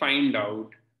actually find out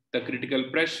the critical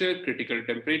pressure, critical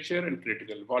temperature, and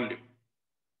critical volume.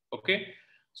 Okay.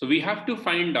 So we have to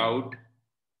find out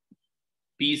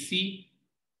PC,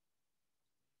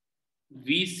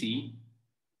 VC,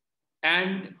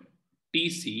 and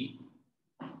TC,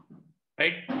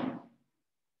 right?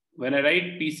 When I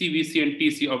write PC, VC, and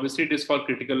TC, obviously it is for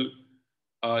critical,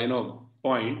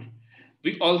 point.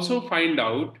 We also find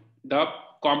out the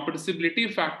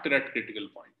compressibility factor at critical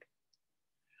point.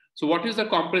 So what is the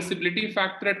compressibility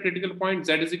factor at critical point?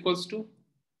 Z is equals to,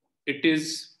 it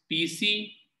is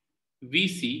PC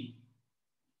VC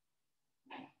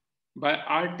by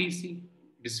RTC.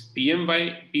 It is PM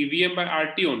by PVM by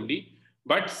RT only.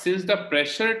 But since the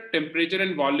pressure, temperature,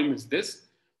 and volume is this,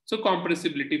 so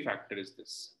compressibility factor is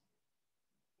this.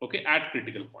 Okay, at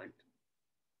critical point.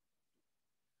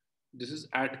 This is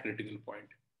at critical point.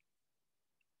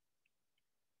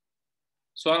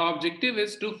 So our objective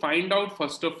is to find out,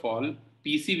 first of all,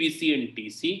 PC, VC, and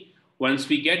TC. Once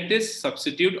we get this,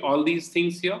 substitute all these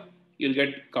things here, you'll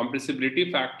get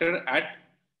compressibility factor at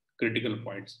critical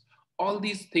points. All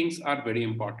these things are very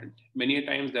important. Many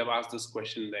times they've asked this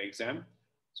question in the exam.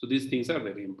 So these things are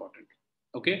very important.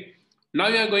 Okay. Now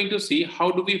we are going to see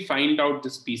how do we find out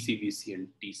this PC, VC, and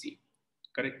TC.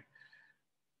 Correct.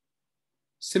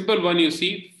 Simple one, you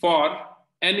see, for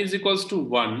n is equals to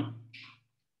 1,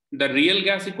 the real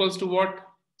gas equals to what?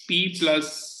 P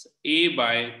plus A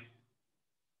by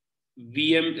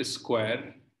Vm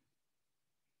square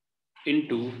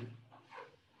into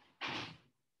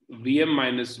Vm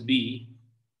minus B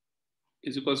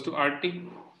is equals to RT.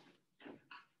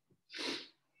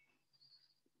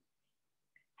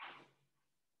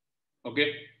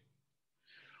 Okay.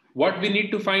 What we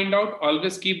need to find out,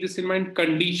 always keep this in mind,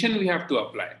 condition we have to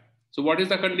apply. So what is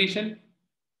the condition?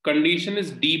 Condition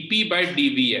is dP by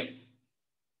dVm.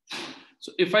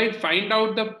 So if I find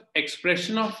out the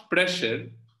expression of pressure,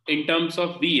 in terms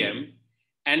of Vm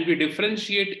and we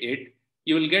differentiate it,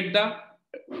 you will get the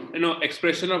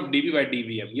expression of dV by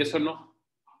dVm. Yes or no?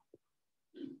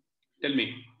 Tell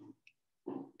me.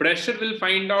 Pressure will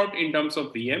find out in terms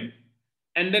of Vm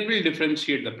and then we'll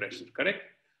differentiate the pressure, correct?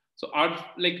 So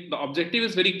the objective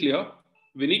is very clear.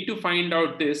 We need to find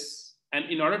out this, and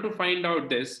in order to find out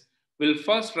this, we'll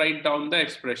first write down the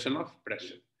expression of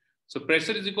pressure. So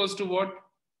pressure is equals to what?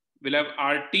 We'll have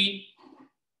RT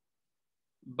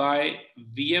by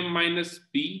Vm minus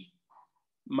B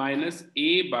minus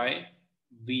A by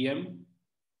Vm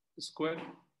square.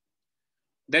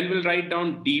 Then we'll write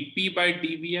down dP by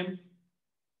dVm.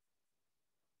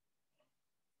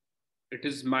 It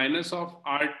is minus of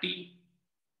RT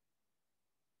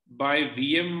by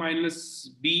Vm minus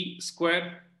B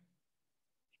square,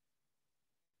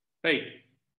 right?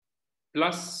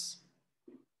 Plus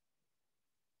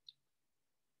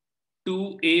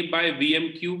 2A by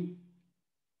Vm cube.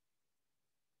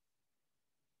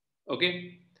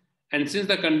 Okay. And since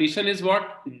the condition is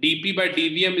what? dP by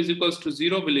dVm is equals to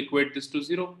 0, we'll equate this to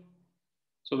 0.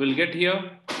 So we'll get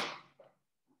here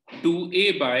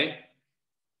 2A by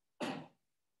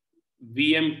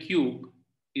Vm cube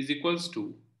is equals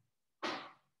to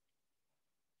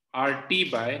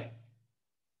RT by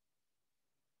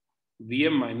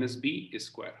Vm minus B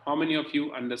square. How many of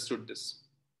you understood this?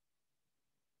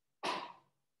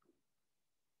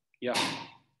 Yeah.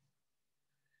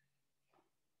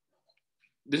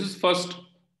 This is first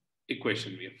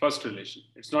equation, we have first relation.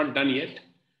 It's not done yet,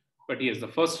 but yes, the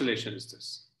first relation is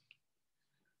this.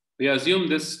 We assume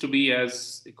this to be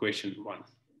as equation 1.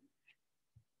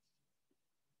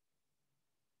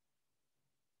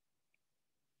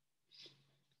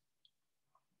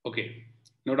 Okay,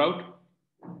 no doubt.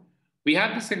 We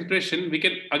have this expression, we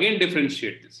can again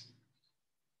differentiate this.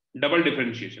 Double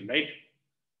differentiation, right?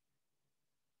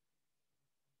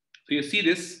 So you see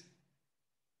this.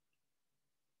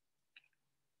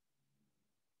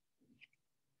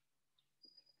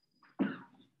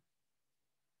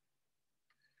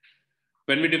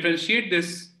 When we differentiate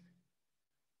this,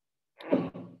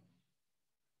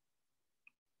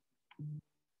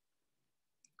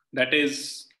 that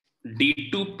is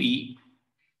d2p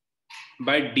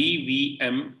by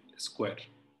dvm square.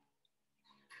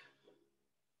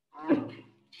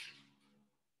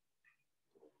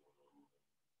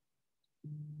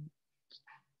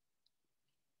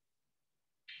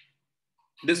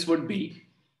 This would be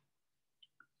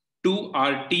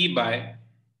 2RT by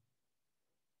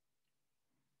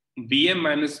Vm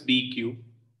minus B cube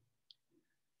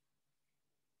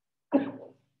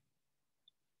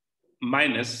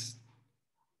minus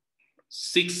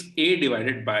 6A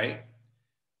divided by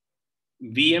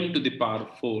Vm to the power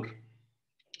 4.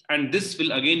 And this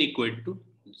will again equate to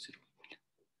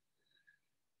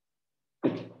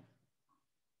 0.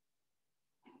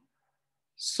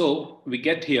 So we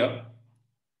get here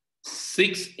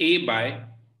 6A by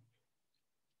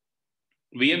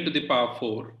Vm to the power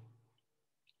 4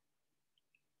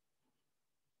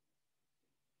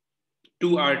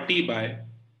 2RT by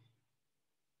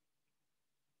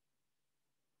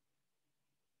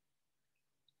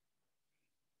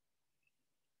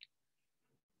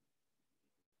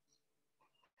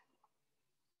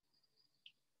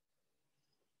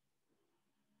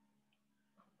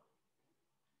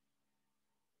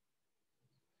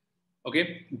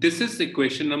okay, this is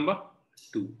equation number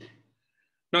 2.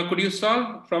 Now, could you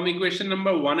solve from equation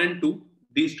number 1 and 2?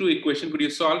 These two equations, could you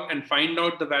solve and find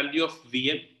out the value of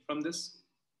Vm from this?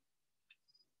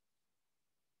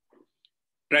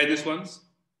 Try this once.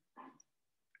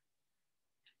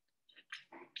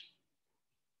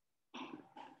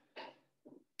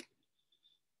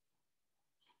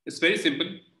 It's very simple.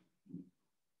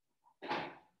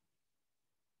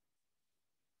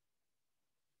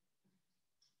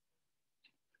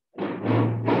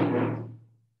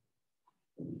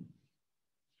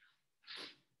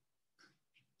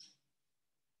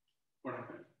 What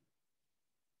happened?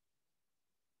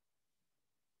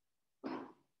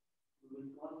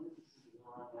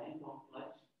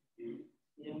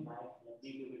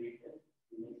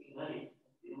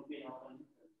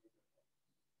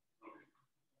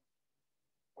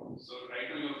 So right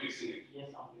now you're fixing it. Yes,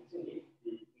 I'm fixing it.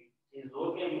 It is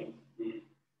okay.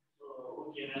 So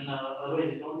okay, when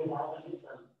otherwise it don't happen,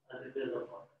 as it is a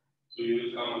part. So you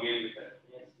will come again with that.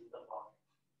 Yes, it's a part.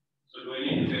 So do I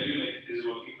need to tell you like this is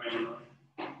working fine or not?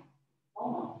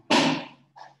 Oh.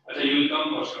 So you will come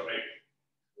for sure, right?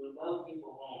 You will come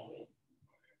for home, right?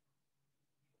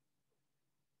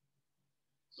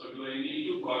 So do I need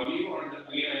to call you or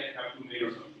again I have to mail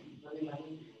or something?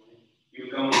 Nothing. You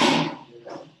will come.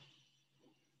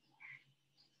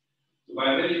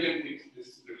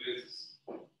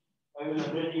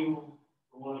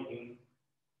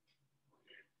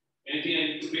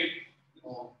 it?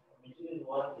 No, machine is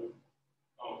working.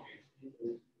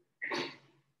 Okay.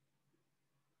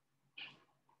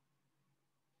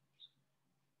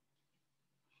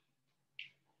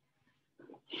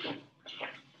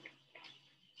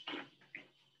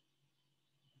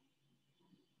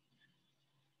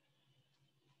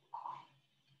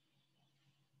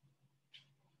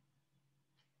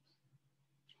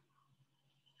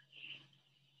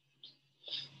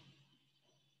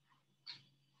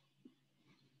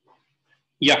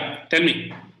 Yeah, tell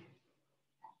me.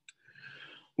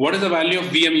 What is the value of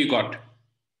VM you got?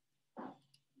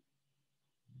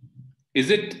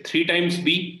 Is it 3 times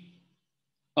B?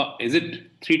 Is it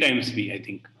 3 times B, I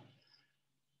think.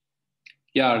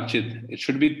 Yeah, Archit, it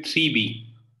should be 3B.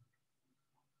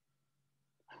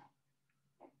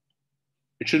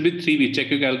 It should be 3B. Check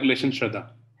your calculation,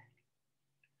 Shraddha.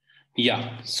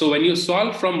 Yeah, so when you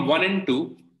solve from 1 and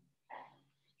 2,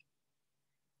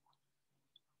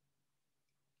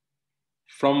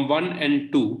 from 1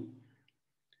 and 2,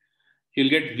 you'll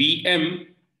get Vm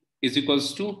is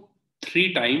equals to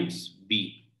 3 times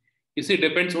B. You see, it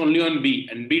depends only on B,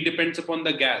 and B depends upon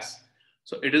the gas.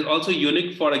 So it is also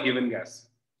unique for a given gas,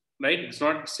 right? It's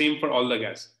not same for all the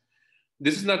gas.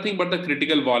 This is nothing but the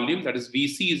critical volume, that is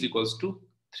Vc is equals to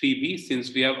 3B,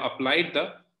 since we have applied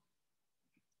the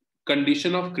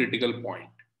condition of critical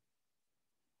point.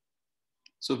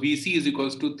 So Vc is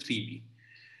equals to 3B.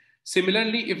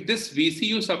 Similarly, if this Vc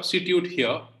you substitute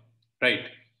here, right,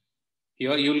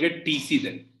 here you will get Tc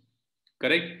then,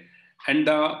 correct? And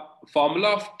the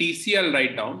formula of Tc I'll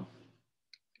write down.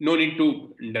 No need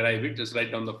to derive it, just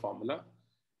write down the formula.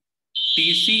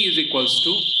 Tc is equals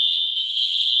to,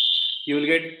 you will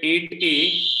get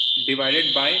 8A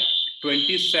divided by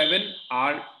 27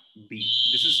 RB.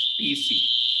 This is Tc.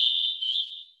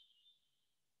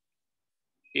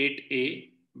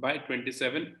 8A by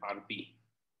 27 RB.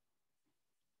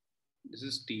 This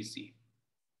is Tc.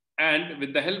 And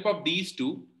with the help of these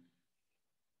two,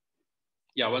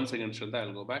 yeah, 1 second, Shraddha,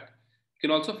 I'll go back. You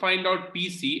can also find out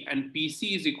Pc, and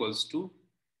Pc is equals to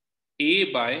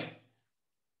A by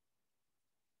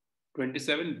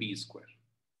 27B square.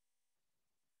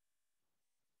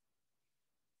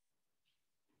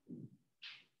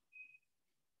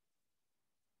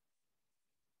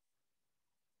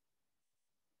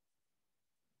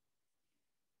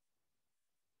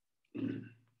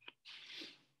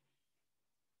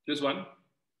 Just one.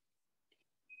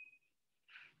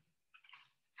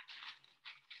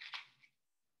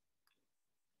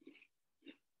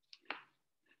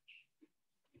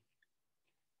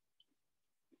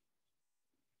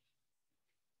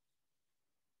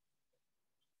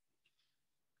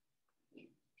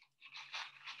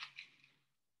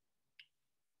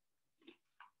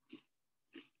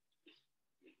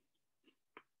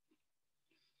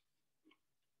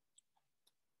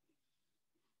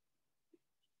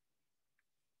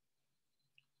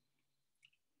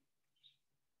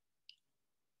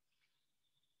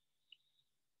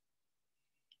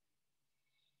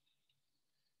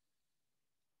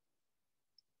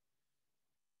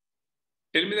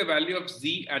 Tell me the value of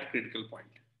Z at critical point.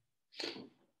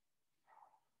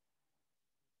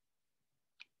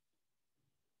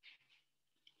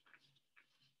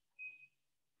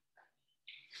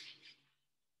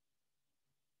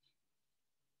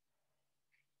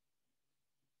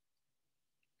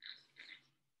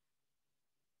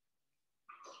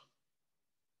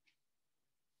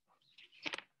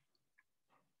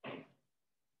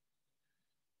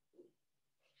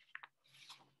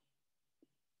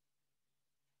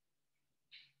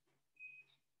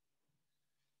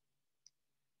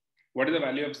 What is the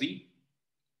value of Z?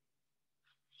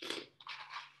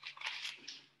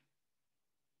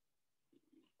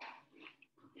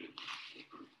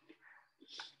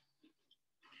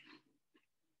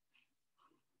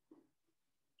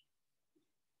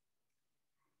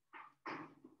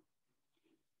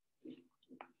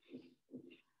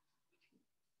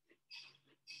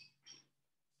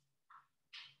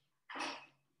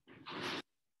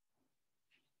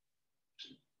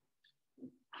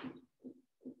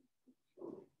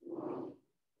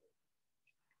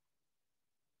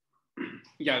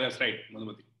 Yeah, that's right,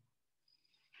 Madhumati.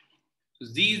 So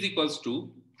Z is equals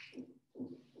to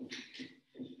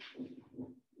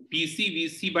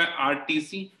PCVC by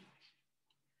RTC.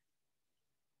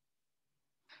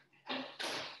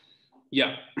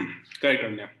 Yeah, correct,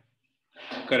 Anya.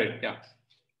 Correct, yeah.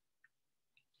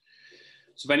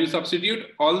 So when you substitute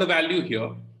all the value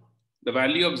here, the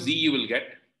value of Z you will get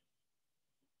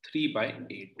 3 by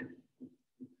 8.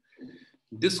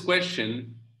 This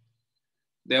question,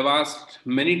 they have asked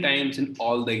many times in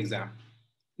all the exam.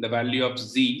 The value of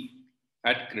Z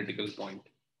at critical point.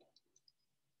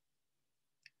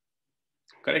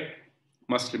 Correct?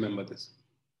 Must remember this.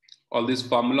 All this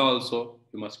formula also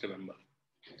you must remember.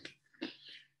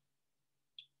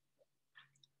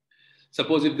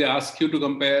 Suppose if they ask you to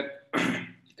compare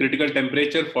critical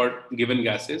temperature for given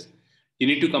gases, you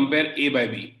need to compare A by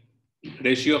B,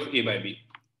 ratio of A by B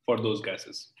for those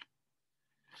gases.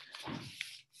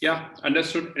 Yeah,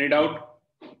 understood? Any doubt?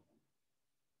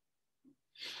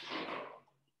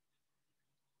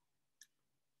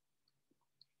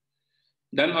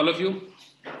 Done, all of you?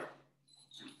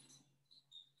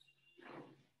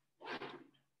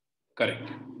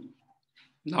 Correct.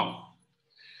 Now,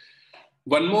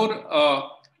 one more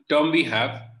term we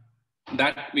have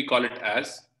that we call it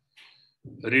as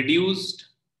reduced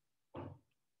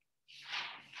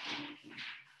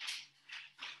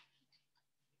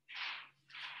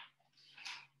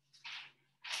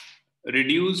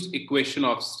equation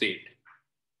of state.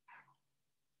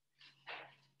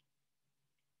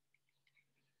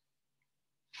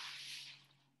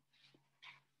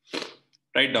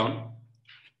 Write down.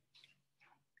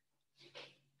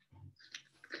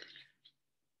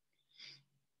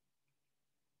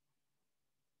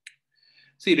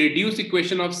 See, reduced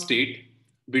equation of state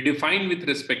we define with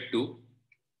respect to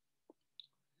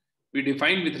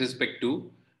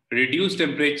reduced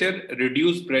temperature,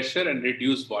 reduced pressure, and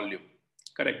reduced volume.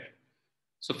 Correct.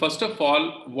 So first of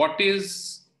all, what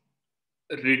is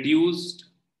reduced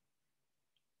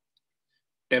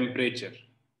temperature?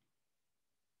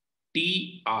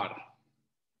 TR.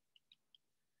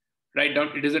 Write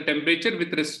down, it is a temperature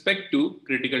with respect to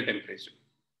critical temperature.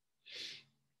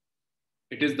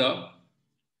 It is the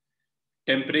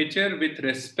temperature with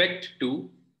respect to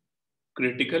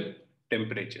critical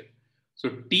temperature. So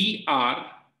TR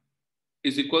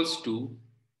is equals to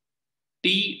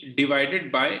T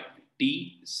divided by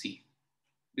TC.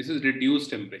 This is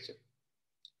reduced temperature.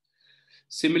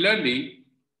 Similarly,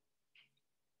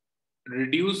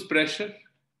 reduced pressure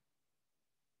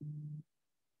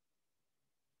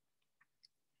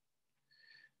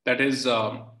that is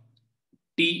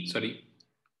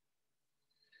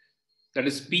that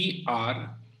is PR.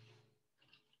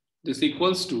 This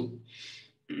equals to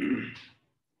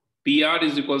PR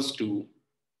is equals to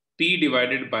P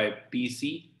divided by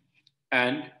PC,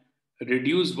 and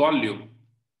reduced volume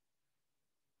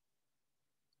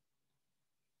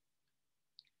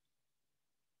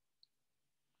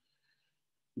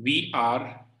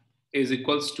VR is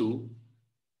equals to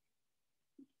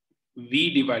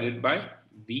V divided by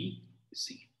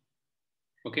VC.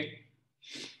 Okay.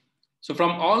 So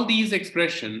from all these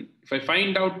expressions, if I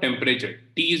find out temperature,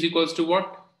 T is equals to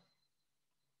what?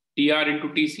 TR into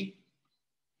TC.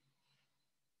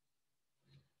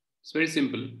 It's very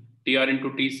simple. TR into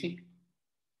TC.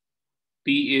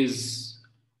 P is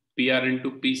PR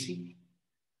into PC.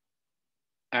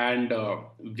 And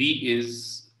V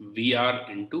is VR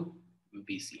into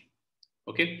VC.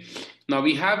 Okay. Now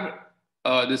we have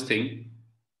this thing.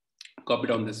 Copy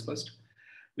down this first.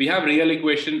 We have real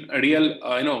equation, a real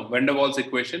van der Waals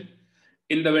equation.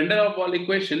 In the van der Waals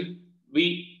equation,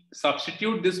 we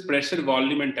substitute this pressure,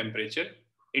 volume, and temperature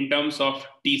in terms of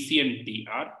TC and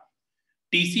TR.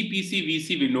 TC, PC,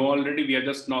 VC, we know already. We have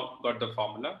just now got the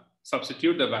formula.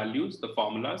 Substitute the values, the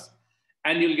formulas,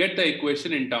 and you'll get the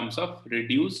equation in terms of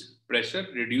reduced pressure,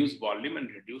 reduced volume, and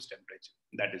reduced temperature.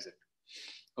 That is it.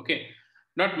 Okay.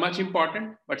 Not much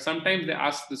important, but sometimes they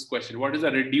ask this question: what is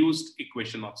a reduced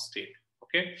equation of state?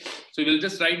 Okay. So we'll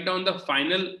just write down the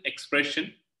final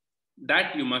expression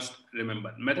that you must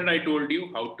remember. Method I told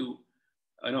you how to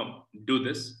do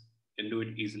this, you can do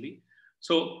it easily.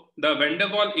 So the van der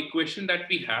Waals equation that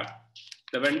we have,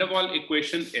 the van der Waals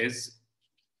equation is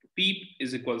P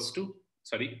is equals to,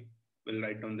 we'll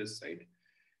write down this side.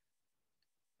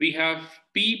 We have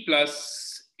P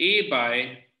plus A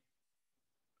by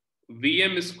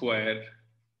Vm square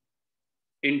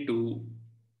into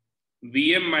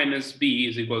Vm minus B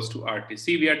is equals to RT.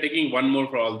 See, we are taking one more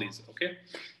for all these, okay?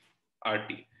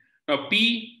 RT. Now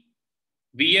P,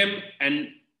 Vm and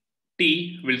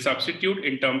T will substitute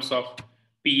in terms of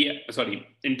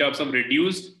in terms of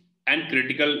reduced and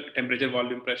critical temperature,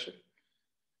 volume, pressure.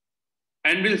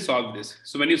 And we'll solve this.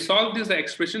 So when you solve this, the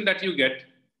expression that you get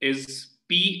is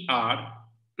PR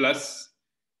plus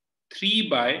 3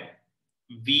 by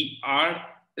VR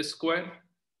square.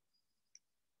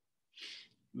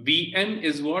 Vm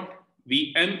is what?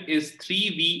 Vm is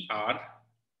 3VR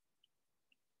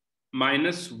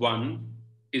minus 1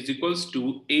 is equals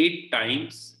to 8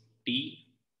 times TR.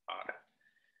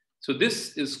 So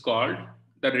this is called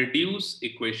the reduced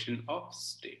equation of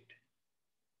state.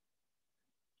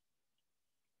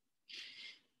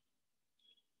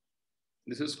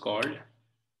 This is called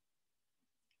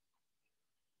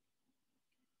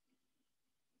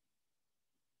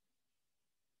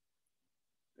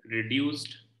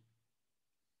reduced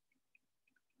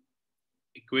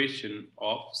equation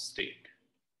of state.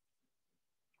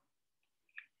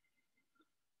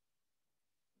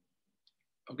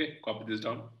 Okay, copy this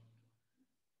down.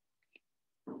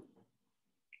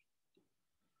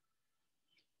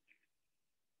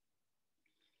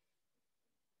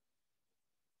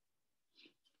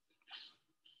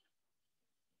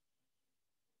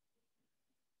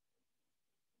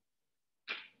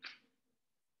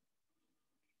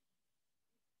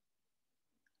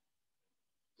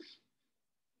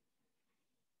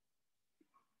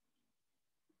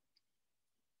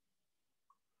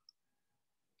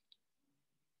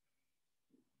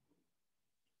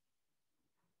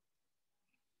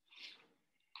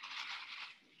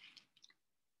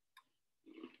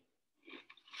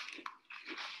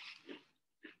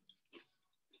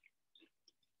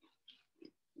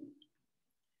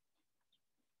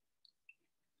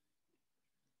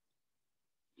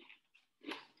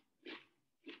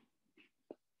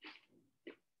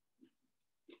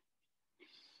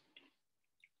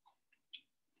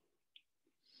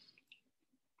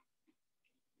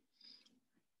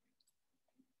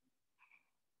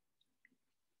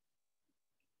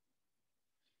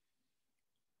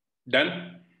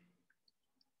 Done?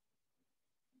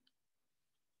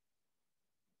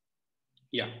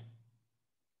 Yeah.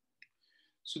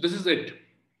 So this is it,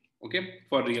 okay,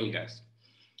 for real gas.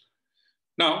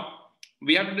 Now,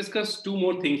 we have to discuss two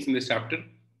more things in this chapter.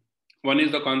 One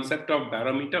is the concept of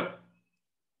barometer.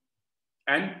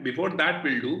 And before that,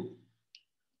 we'll do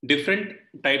different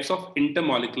types of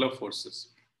intermolecular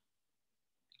forces.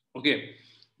 Okay,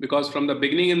 because from the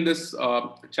beginning in this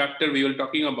chapter, we were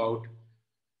talking about